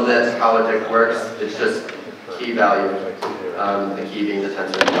a little bit how a dict works. It's just key value, the key being the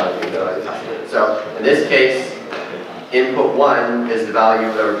tensor and value being the value. So in this case, input 1 is the value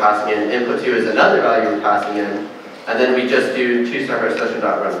that we're passing in, input 2 is another value we're passing in, and then we just do two separate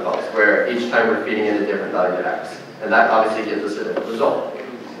session.run calls, where each time we're feeding in a different value to x. And that obviously gives us a different result.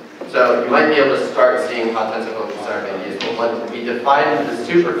 So you might be able to start seeing how TensorFlow can start being useful. When we define the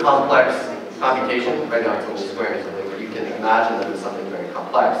super complex computation, right now it's only squaring something, but you can imagine that it's something very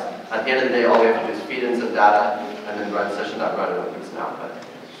complex. At the end of the day, all we have to do is feed in some data and then run session.run and it gives an output.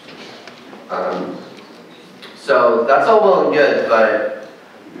 So that's all well and good, but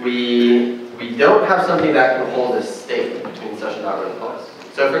we don't have something that can hold a state between session.run calls.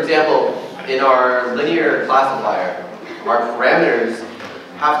 So for example, in our linear classifier, our parameters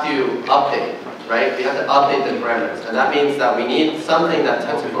have to update, right? We have to update the parameters, and that means that we need something that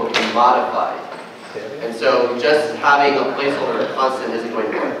TensorFlow can modify. And so just having a placeholder or a constant isn't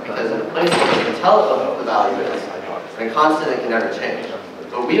going to work, because in a placeholder you can tell it what the value is, and a constant it can never change.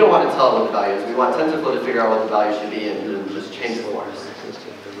 But we don't want to tell it what the value is. We want TensorFlow to figure out what the value should be and just change it for us.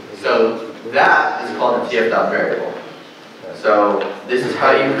 So that is called a tf.variable. So this is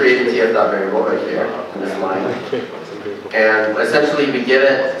how you create a tf.variable right here in this line. And essentially we give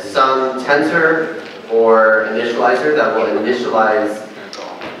it some tensor or initializer that will initialize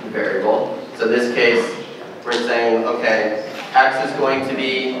the variable. So in this case, we're saying, okay, x is going to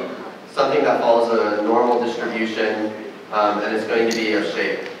be something that follows a normal distribution, and it's going to be of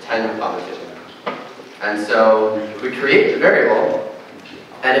shape 10, 2. And so we create the variable,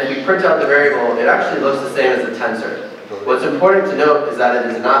 and if we print out the variable, it actually looks the same as the tensor. What's important to note is that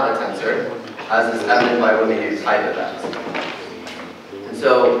it is not a tensor, as is evident by when we do type of x. And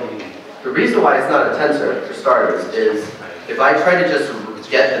so the reason why it's not a tensor, for starters, is if I try to just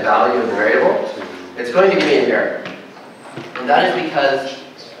get the value of the variable, it's going to give me an error. And that is because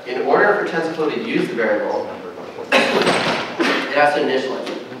in order for TensorFlow to use the variable, it has to initialize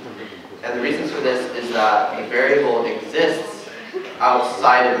it. And the reasons for this is that the variable exists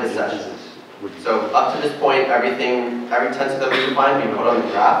outside of the session. So up to this point, every tensor that we define, we put on the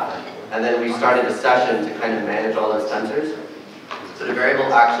graph, and then we started a session to kind of manage all those tensors. So the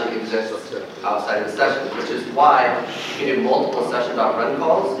variable actually exists outside of the session, which is why you can do multiple session.run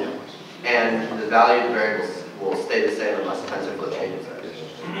calls, and the value of the variables will stay the same unless TensorFlow changes it.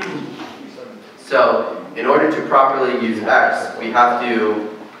 So in order to properly use X, we have to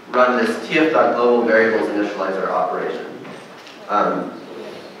run this tf.global variables initializer operation.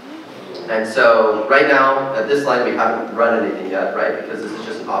 And so right now, at this line, we haven't run anything yet, right? Because this is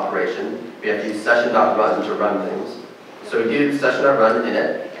just an operation. We have to use session.run to run things. So we do session.run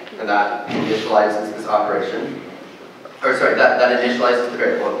init, and that initializes this operation. Or sorry, that initializes the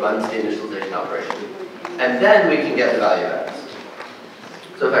variable, it runs the initialization operation. And then we can get the value of X.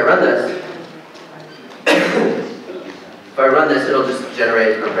 So if I run this, it'll just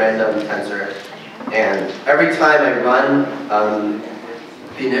generate a random tensor. And every time I run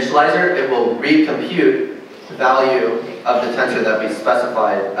the initializer, it will recompute the value of the tensor that we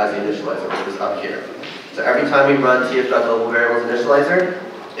specified as the initializer, which is up here. So every time we run tf.global variables initializer,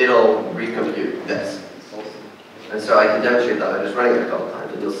 it'll recompute this. And so I can demonstrate that by just running it a couple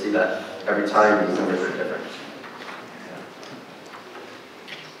times, and you'll see that every time these numbers are different.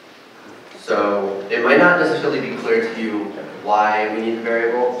 So it might not necessarily be clear to you why we need the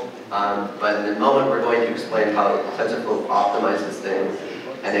variable, but in a moment we're going to explain how TensorFlow optimizes things,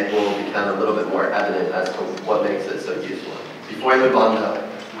 and it will become a little bit more evident as to what makes it so useful. Before I move on to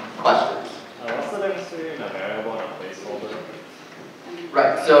questions. What's the difference between a variable and a placeholder?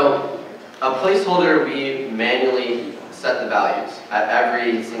 Right, so a placeholder, we manually set the values at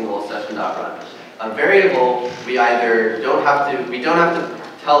every single session.run. A variable, we don't have to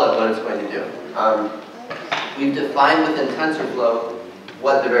tell it what it's going to do. We've defined within TensorFlow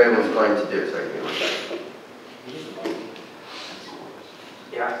what the variable is going to do. Sorry, give me 1 second.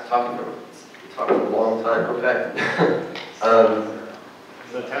 Yeah, talking for a long time, okay.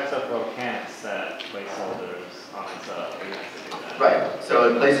 So TensorFlow can't set placeholders on its own. We have to do that. Right. So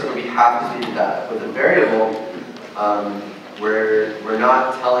in placeholder, we have to do that. With a variable, we're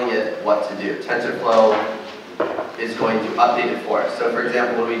not telling it what to do. TensorFlow is going to update it for us. So for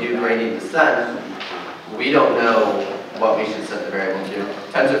example, when we do gradient descent, we don't know what we should set the variable to.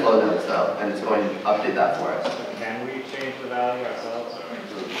 TensorFlow knows though, and it's going to update that for us. Can we change the value ourselves?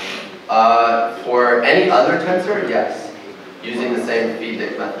 For any other tensor, yes. Using the same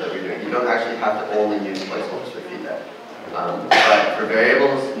feedback method that we're doing. You don't actually have to only use placeholders for feedback. But for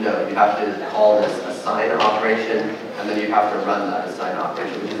variables, no. You have to call this assign operation, and then you have to run that assign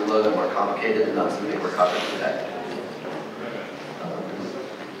operation, which is a little bit more complicated and not something we're covering today.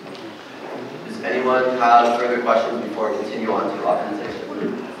 Does anyone have further questions before we continue on to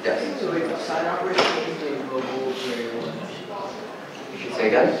optimization? Yes? So wait, assign operation is a global variable. Say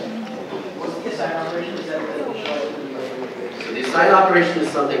again? What's the assign operation? Is that the initializing? So the assign operation is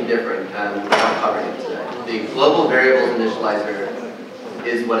something different, and we're not covering it today. The global variables initializer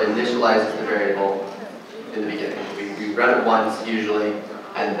is what initializes the variable in the beginning. We run it once usually,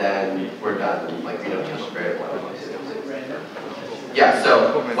 and then we're done. Like we don't touch the variable. Yeah.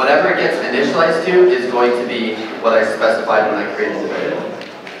 So whatever it gets initialized to is going to be what I specified when I created the variable.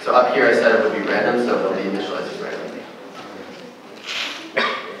 So up here I said it would be random, so it'll be initialized as random.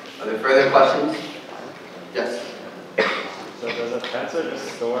 Are there further questions? Yes. So does a tensor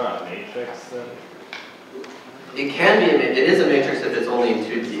just store a matrix then? It can be, it is a matrix if it's only in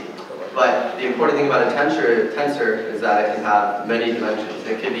 2D. But the important thing about a tensor is that it can have many dimensions.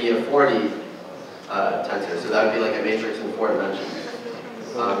 It could be a 4D tensor, so that would be like a matrix in 4 dimensions.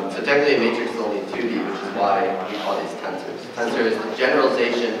 So technically a matrix is only 2D, which is why we call these tensors. Tensor is the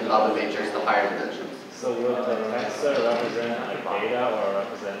generalization of a matrix to higher dimensions. So would the tensor represent a data or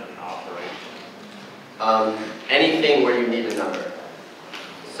represent an operation? Anything where you need a number.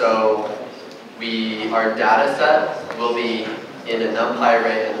 So our data set will be in a NumPy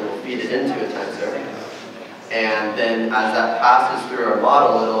array and then we'll feed it into a tensor. And then as that passes through our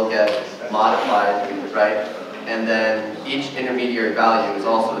model, it'll get modified, right? And then each intermediary value is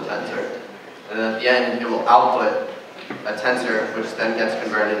also a tensor. And then at the end, it will output a tensor, which then gets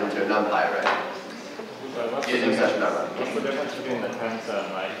converted into a NumPy array. Using session.run. What's the difference between the tensor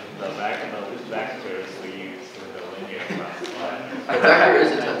and like the vectors we use with the linear classifier? A vector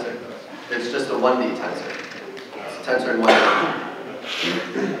is a tensor. It's just a 1D tensor. It's a tensor in 1D.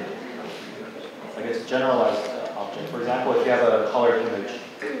 I guess generalized object. For example, if you have a color image,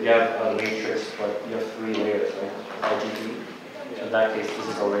 you have a matrix, but you have 3 layers, right? RGB. So in that case, this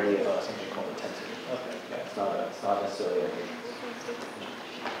is already something called a tensor. Okay. Yeah, it's not necessarily a matrix.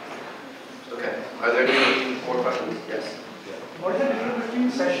 Okay. Are there any more questions? Yes. What is the difference between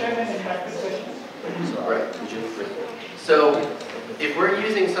session and interactive session? Right. So if we're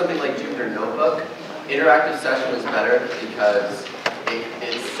using something like Jupyter Notebook, interactive session is better because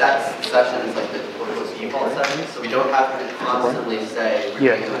it sets sessions like the default sessions, so we don't have to constantly say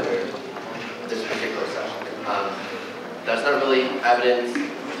we're doing this particular session. That's not really evident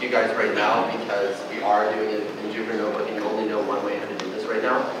to you guys right now because we are doing it in Jupyter Notebook and you only know one way how to do this right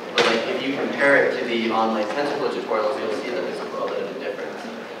now. But like if you compare it to the online TensorFlow tutorials, you'll see that there's a little bit of a difference.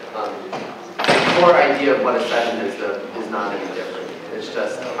 The core idea of what a session is though is not any different. It's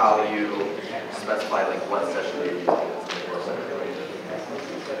just how you specify like what session you're using.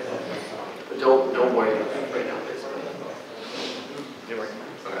 But don't worry about that right now, basically. Okay.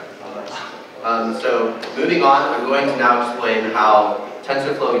 So moving on, I'm going to now explain how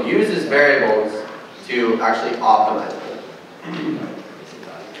TensorFlow uses variables to actually optimize them.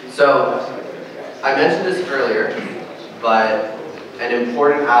 So I mentioned this earlier, but an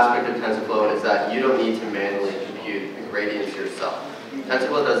important aspect of TensorFlow is that you don't need to manually compute the gradients yourself.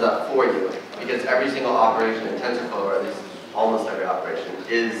 TensorFlow does that for you because every single operation in TensorFlow, or at least almost every operation,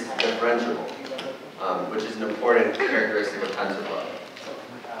 is differentiable, which is an important characteristic of TensorFlow.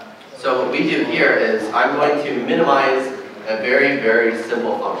 So what we do here is I'm going to minimize a very, very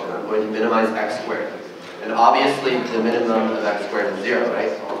simple function. I'm going to minimize x squared. And obviously the minimum of x squared is 0,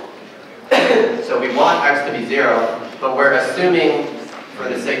 right? So we want x to be 0, but we're assuming, for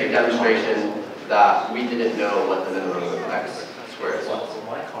the sake of demonstration, that we didn't know what the minimum of x squared was.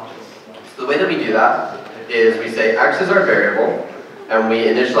 So the way that we do that is we say x is our variable, and we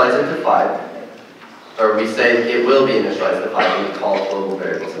initialize it to 5. Or we say it will be initialized to 5, and we call global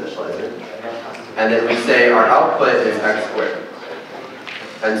variables initializer. And then we say our output is x squared.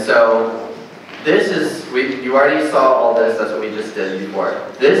 And so this is, you already saw all this, that's what we just did before.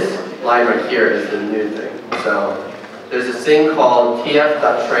 This line right here is the new thing. So there's this thing called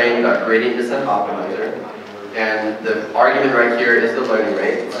tf.train.gradient descent optimizer. And the argument right here is the learning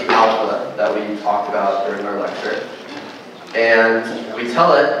rate. It's the alpha that we talked about during our lecture. And we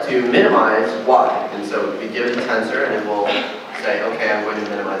tell it to minimize y. And so we give it a tensor and it will say, okay, I'm going to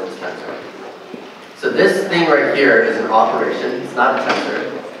minimize this tensor. So this thing right here is an operation. It's not a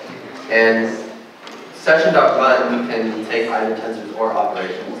tensor. And session.run can take either tensors or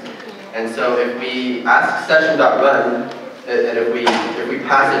operations. And so if we ask session.run, and if we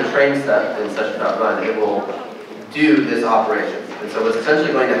pass a train step in session.run, it will do this operation. And so what's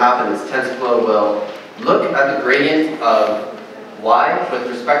essentially going to happen is TensorFlow will look at the gradient of y with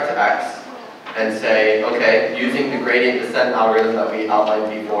respect to x and say, okay, using the gradient descent algorithm that we outlined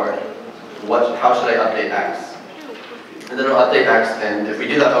before, how should I update x? And then it'll update x, and if we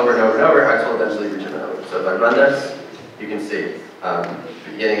do that over and over and over, x will eventually reach a minimum. So if I run this, you can see,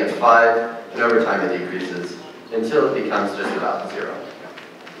 beginning at 5, and over time it decreases until it becomes just about 0.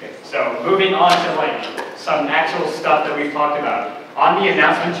 Okay, so moving on to like some actual stuff that we've talked about. On the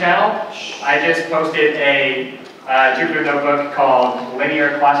announcement channel, I just posted a Jupyter notebook called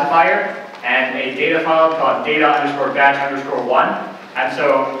linear classifier and a data file called data_batch_1. And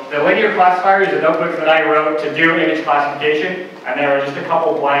so the linear classifier is a notebook that I wrote to do image classification, and there are just a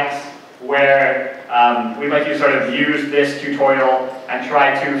couple blanks where we'd like you to sort of use this tutorial and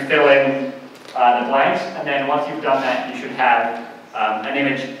try to fill in the blanks. And then once you've done that, you should have an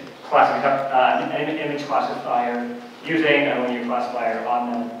image classifier using a linear classifier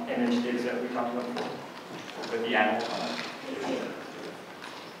on the image digs that we talked about before with the animals on it.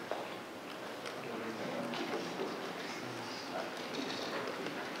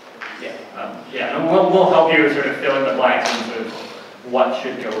 Yeah, and we'll help you sort of fill in the blanks and sort of what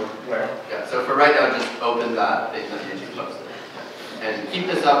should go where. Yeah, so for right now, just open that thing that you posted. And keep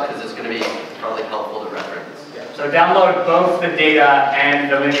this up because it's going to be probably helpful to reference. Yeah. So download both the data and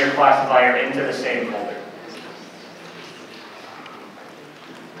the linear classifier into the same folder.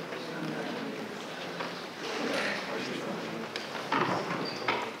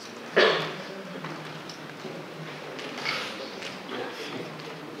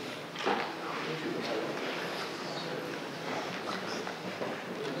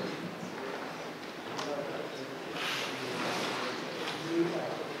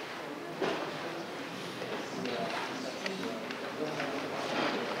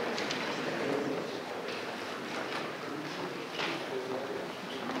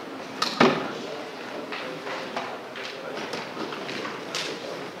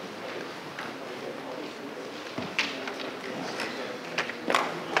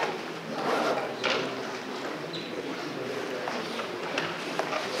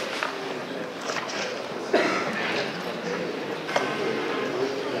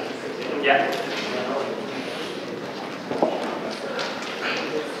 Yeah.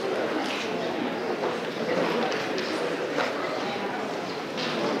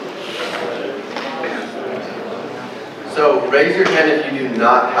 So raise your hand if you do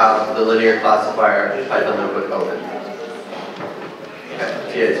not have the linear classifier Python notebook open. Okay,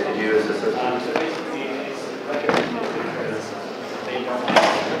 TAs, could you assist us?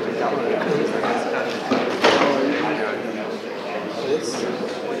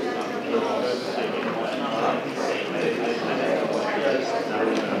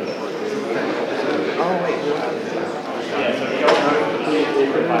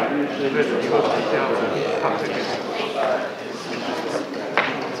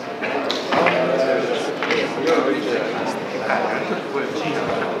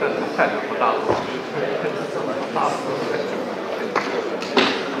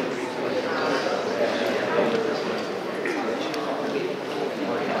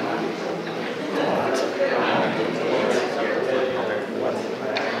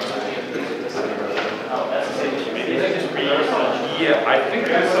 Yeah, I think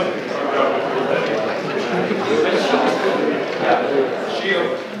there's something.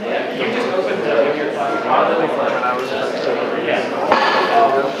 Shield. Yeah, you just opened your when I was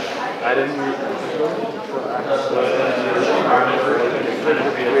I didn't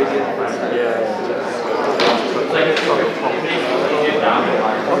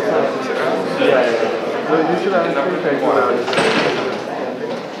you should have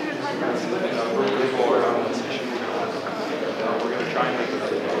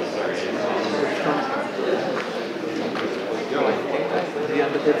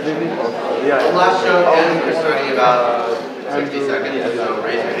One last show of hands, we're starting about 60 seconds, so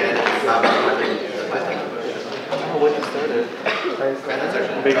raise your hand if you have a question. when you started. Okay, that's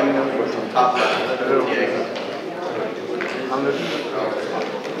actually top left.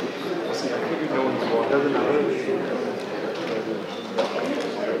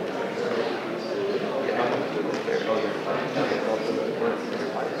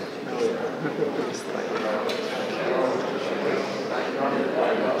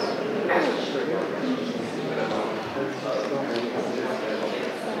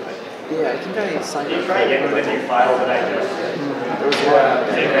 Yeah, I think I signed up. You try getting the new file that I just. There was one.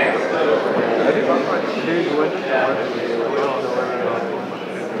 Same thing. I think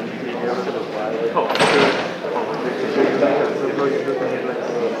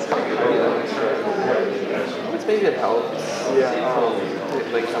it's maybe it helps. Yeah.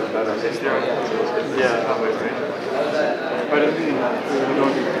 Like have better history. Yeah. But I mean, you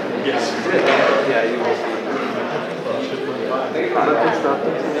don't. Yes. Yeah, you will see.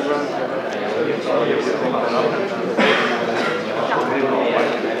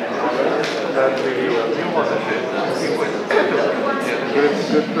 That's really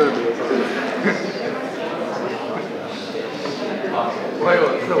good purpose.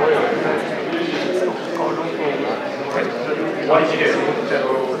 What did you do?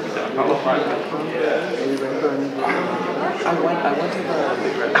 I went to the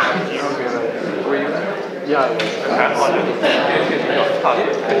were you there? Yeah, I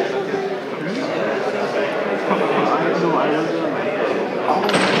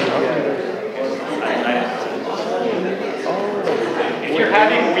If you're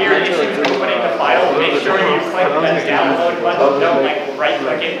having weird issues opening the file, make sure you click the download button. Don't like right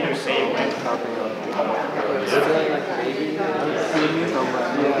click it and do save with.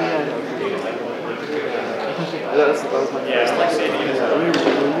 That was my yeah, it's like saving it.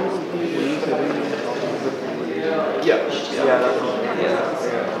 Yeah, that's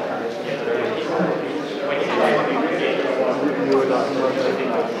you were talking about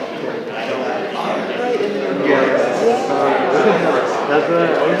that's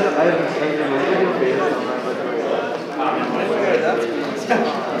I remember your face on that,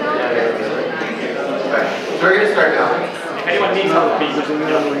 So we're going to start now. If anyone needs help, please. I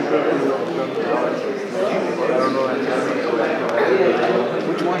don't know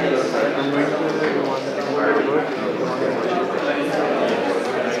which one is it? I'm going to the one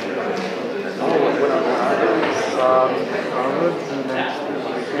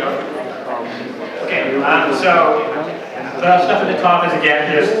Okay, so the stuff at the top is again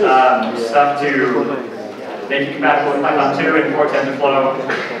just stuff to make it compatible with Python 2 and import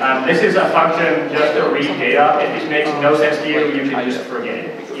TensorFlow. This is a function just to read data. If this makes no sense to you, you can just forget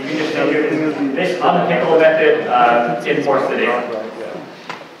it. You can just think of this unpickable method imports the data.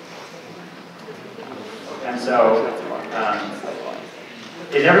 And so,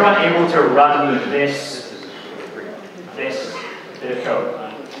 is everyone able to run this bit of code?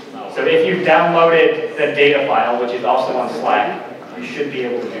 So if you've downloaded the data file, which is also on Slack, you should be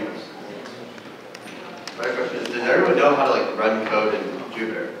able to do this. My question is, does everyone know how to run code in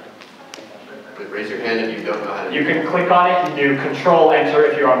Jupyter? Raise your hand if you don't know how to. You can click on it and do Control-Enter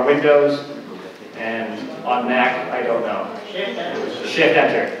if you're on Windows, and on Mac, I don't know.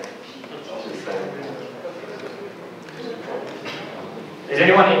 Shift-Enter. Is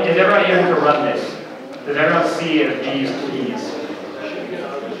everyone able to run this? Does everyone see these keys?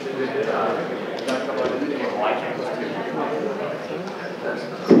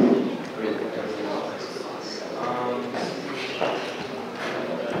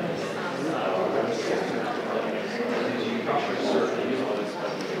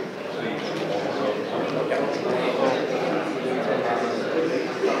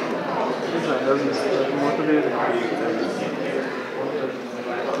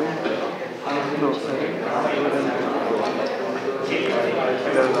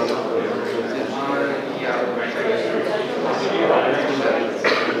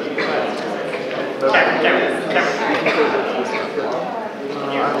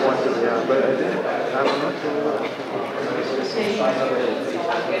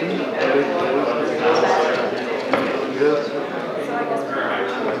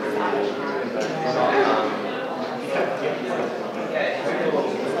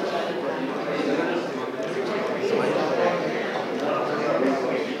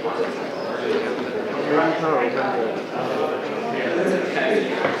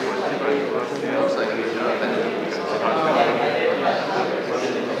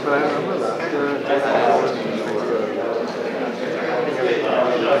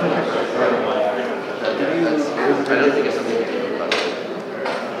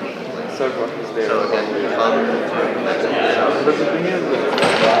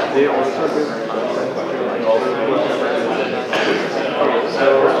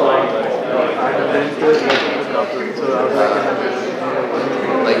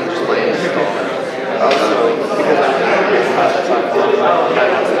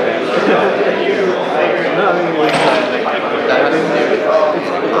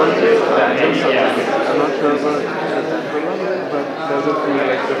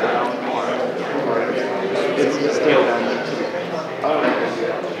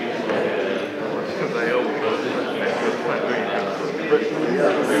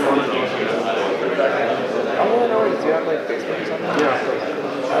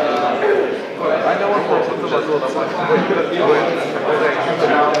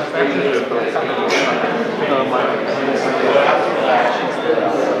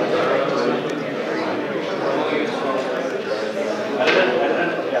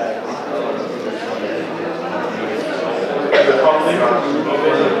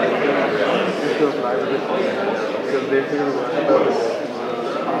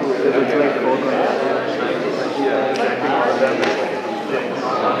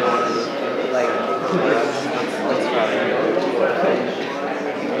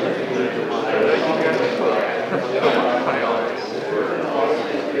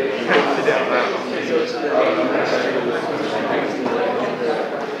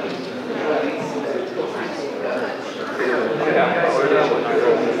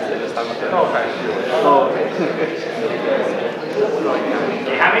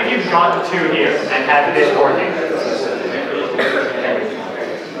 How many of you got to here and have this working?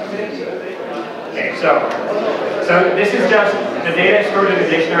 Okay, so this is just the data stored in the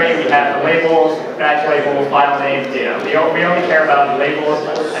dictionary. We have the labels, batch labels, file name, data. We only care about labels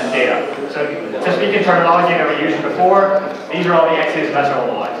and data. So to speak in terminology that we used before, these are all the X's and that's all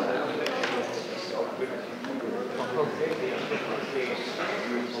the Y's.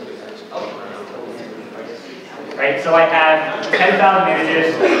 Right, so I have 10,000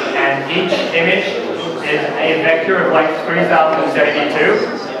 images, and each image is a vector of like 3072,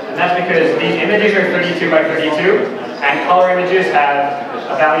 and that's because these images are 32 by 32, and color images have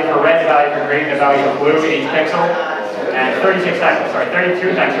a value for red, a value for green, a value for blue in each pixel, and 32 times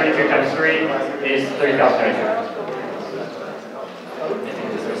 32 times 3 is 30,072.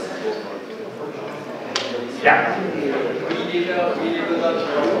 Yeah.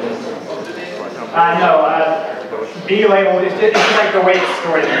 No, B label is just like the way it's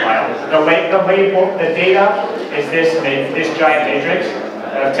stored in the file. The data is this giant matrix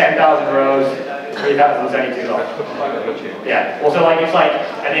of 10,000 rows, 3,072 dollars. Yeah. Also, it's like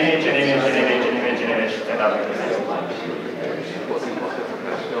an image, an image, an image, an image, an image, 10,000.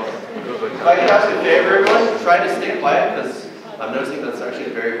 If I could ask a favor, everyone, try to stay quiet because I'm noticing that's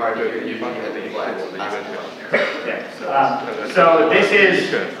actually very hard to hear you being quiet. So this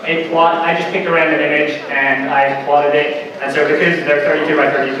is a plot. I just picked a random image and I plotted it. And so because they're 32 by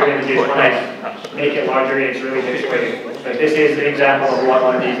 32 images, when I make it larger, it's really pixelated. But this is an example of what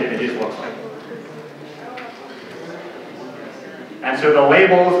one of these images looks like. And so the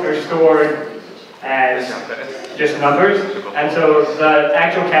labels are stored as just numbers. And so the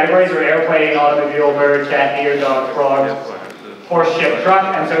actual categories are airplane, automobile, bird, cat, deer, dog, frog, horse, ship,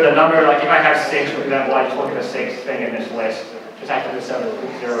 truck. And so the number, like if I have 6, for example, I just look at the 6th thing in this list, just after the 0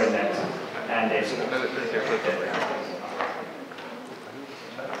 index. And it's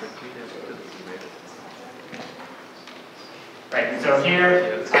Right, and so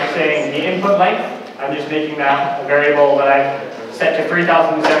here I'm saying the input length, I'm just making that a variable that I've set to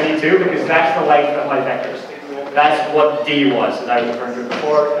 3072 because that's the length of my vectors. That's what D was that I was referring to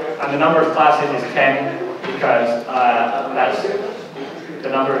before. And the number of classes is 10 because that's the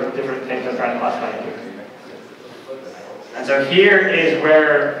number of different things I'm trying to classify into. And so here is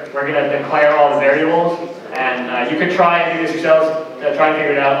where we're going to declare all the variables. And you could try and do this yourselves, try and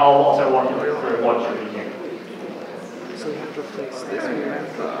figure it out. I'll also walk you through what should be here. So you have to replace this with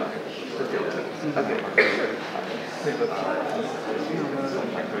the delta. Okay.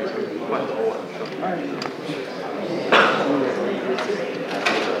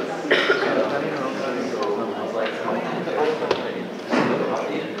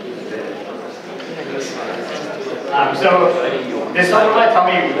 So this doesn't want to tell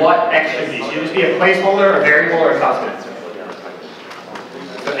me what x should be. Should it just be a placeholder, a variable, or a constant?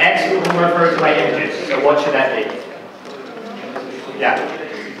 So x will refer to my images. So what should that be? Yeah.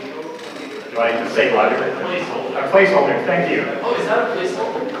 Do I need to say louder? A placeholder. Thank you. Oh, is that a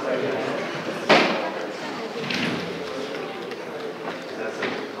placeholder?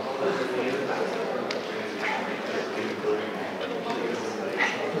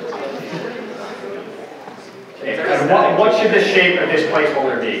 And what should the shape of this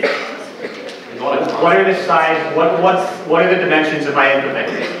placeholder be? What are the size? What are the dimensions of my input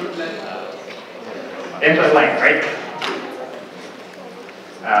vectors? Input length, right?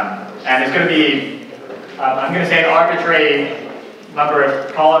 And it's going to be, I'm going to say an arbitrary number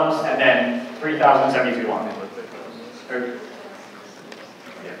of columns and then 3072 long.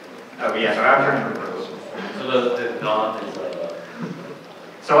 Oh yeah, so I'm trying to reverse. So the non is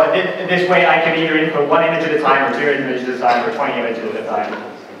So this way I can either input one image at a time or two images at a time or 20 images at a time.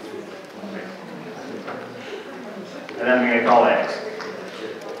 And then I'm going to call X.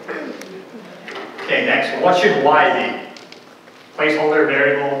 Okay, next. What should Y be? Placeholder,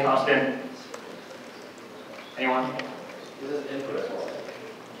 variable, constant? Anyone? This is input as well.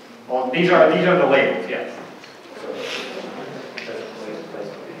 Well, these are the labels, yes.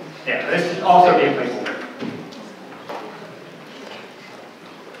 Yeah, this should also be a placeholder.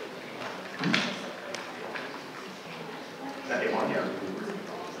 That they want here.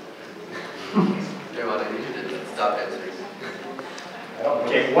 I need you to stop answering.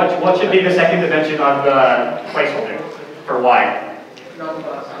 Okay, what should be the second dimension of the placeholder for Y?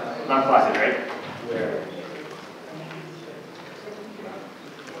 Non-classes, right? Where?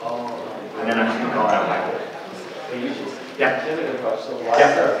 Oh. And then I'm just going to call it out Y. Yeah. That's a good question. So why is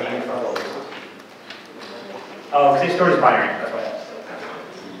there a B in front of those? Oh, because it stores binary, that's why.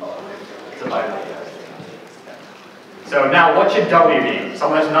 It's a binary. So now what should W be?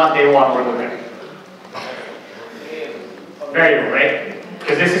 Something that's not day one or lookup. Variable, right?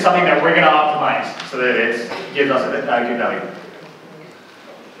 Because this is something that we're going to optimize so that it gives us a good value.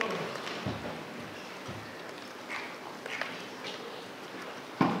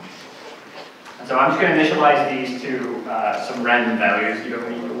 And so I'm just going to initialize these to some random values. You don't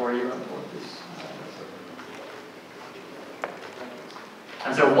need to worry about this.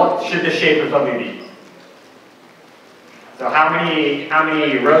 And so what should the shape of W be? So how many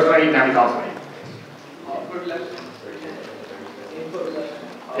rows do I need and how many columns do I need?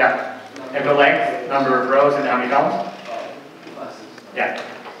 Yeah. Input length, number of rows, and how many columns? Yeah.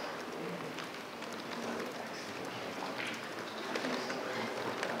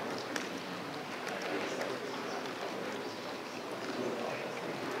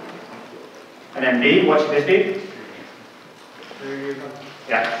 And then B, what should this be?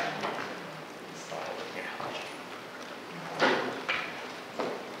 Yeah.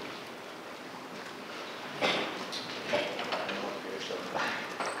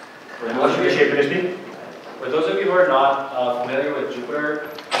 And what should the shape of this be? For those of you who are not familiar with Jupyter,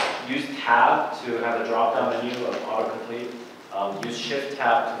 use Tab to have a drop-down menu of autocomplete. Use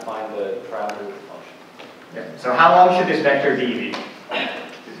Shift-Tab to find the parameter of the function. Yeah. So how long should this vector D be?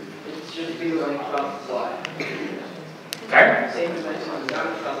 It should be like from Y. Okay? Same dimension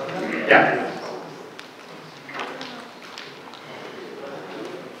as Yeah.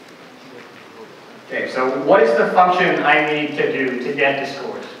 Okay, so what is the function I need to do to get the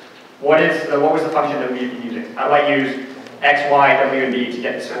scores? What was the function that we've been using? How do I use X, Y, W, and D to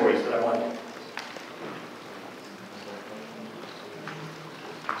get the scores that I want?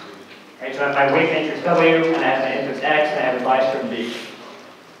 Right, so I have my weight matrix W, and I have my inputs X, and I have a bias term D.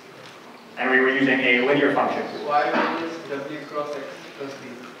 And we were using a linear function. Y minus W cross X plus D.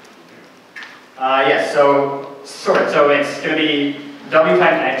 Yes, so it's going to be W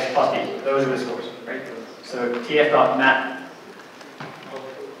times X plus D. Those are the scores, right? So TF.mat.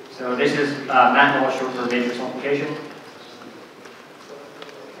 So this is mat, short for matrix multiplication.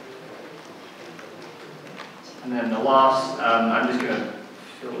 And then the loss, I'm just going to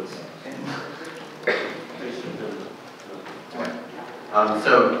fill this in.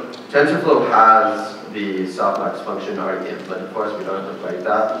 So TensorFlow has the softmax function already implemented for us. We don't have to write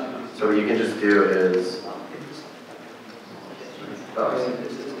that. So what you can just do is,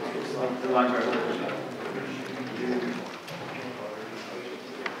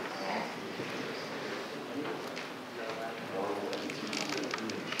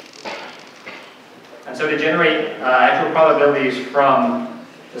 and so to generate actual probabilities from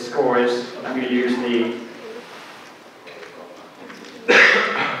the scores, I'm going to use the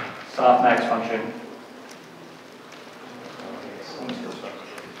softmax function.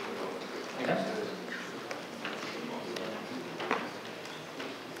 Okay.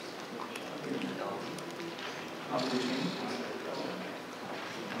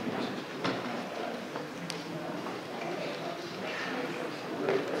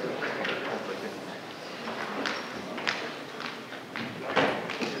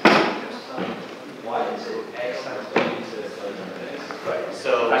 Why is it X times W instead of W times X? right,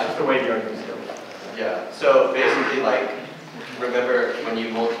 so, That's just the way the argument is built. yeah, so basically like, remember when you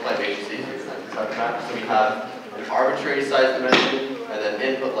multiply matrices, you're going to subtract, so we have an arbitrary size dimension, and then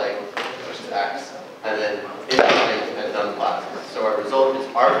input length, which is X, and then input length and none classes. So our result is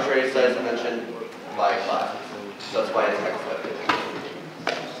arbitrary size dimension by class. So that's why it's X W.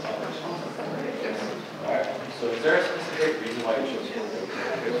 Yes. Alright, so is there a specific reason why you chose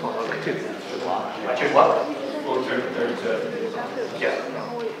I choose what? Well, 32. Yeah,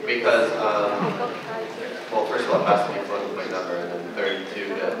 because, well, first of all, it has to be floating point number, and then 32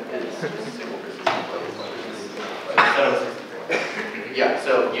 is single persistent floating point. Yeah,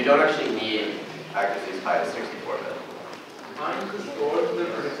 so you don't actually need accuracy as high as 64-bit.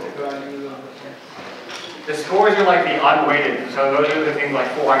 The scores are like the unweighted, so those are the things like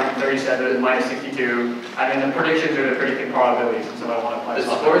 437 minus 62, and then the predictions are the predicting probabilities, and so I want to apply The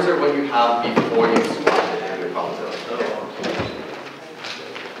scores are what you have before you squash it in your probability.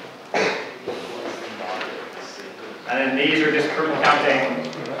 And then these are just counting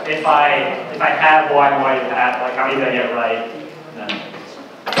if I have one, what I have, like how many did I get right.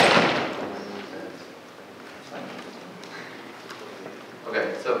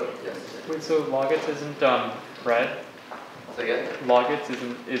 Okay, so, yes. Wait, so logits isn't pred? Say again? Logits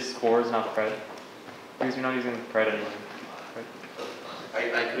is scores, not pred? Because you're not using pred anymore.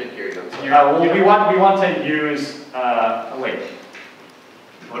 Right? I couldn't hear you. I'm sorry. Well, we want to use, wait.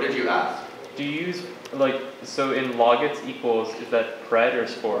 What did you ask? Do you use, like, so in logits equals, is that pred or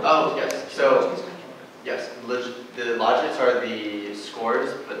scores? Oh, yes. So, yes, the logics are the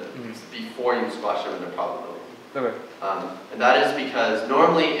scores, but before you squash them into probability. Okay. And that is because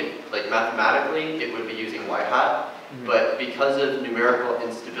normally, like mathematically, it would be using y hat, but because of numerical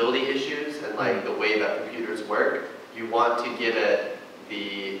instability issues and like the way that computers work, you want to give it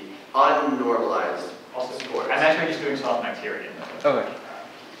the unnormalized scores. I'm actually just doing softmax here again. Okay.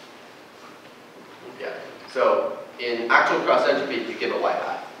 Yeah. So in actual cross entropy, you give it y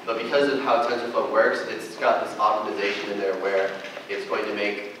hat, but because of how TensorFlow works, it's got this optimization in there where it's going to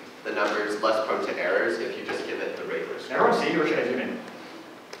make the numbers less prone to errors if you just give it the regular score. Everyone see, or should I zoom in?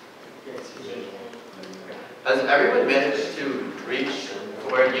 Has everyone managed to reach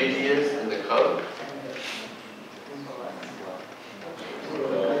where UG is in the code?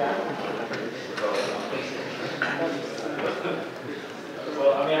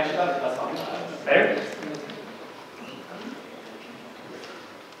 Well, I mean, actually, that's not bad. Better?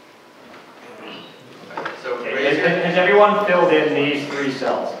 So Okay. Has everyone filled in these three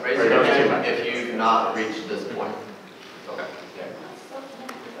cells? raise your hand if you've not reached this point. Okay.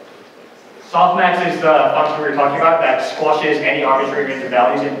 Softmax is the function we were talking about that squashes any arbitrary range of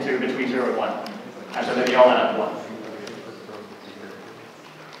values into between 0 and 1. And so then they all end up 1.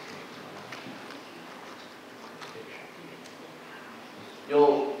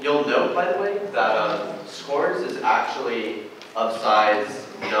 You'll note, by the way, that scores is actually of size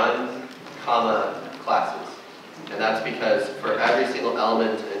none, comma, classes. And that's because for every single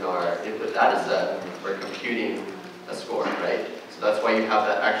element in our input data set, we're computing a score, right? So that's why you have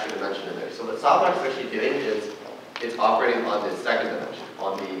that extra dimension in there. So what softmax is actually doing is it's operating on the second dimension,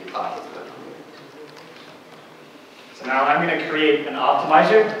 on the classes dimension. So now I'm going to create an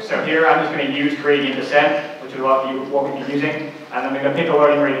optimizer. So here I'm just going to use gradient descent, which is what we'll be using. And I'm going to pick a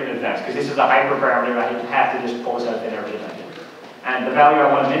learning rate in advance, because this is a hyperparameter. I have to just pull this out of thin air. And the value I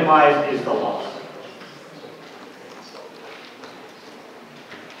want to minimize is the loss.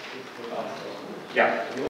 Yeah.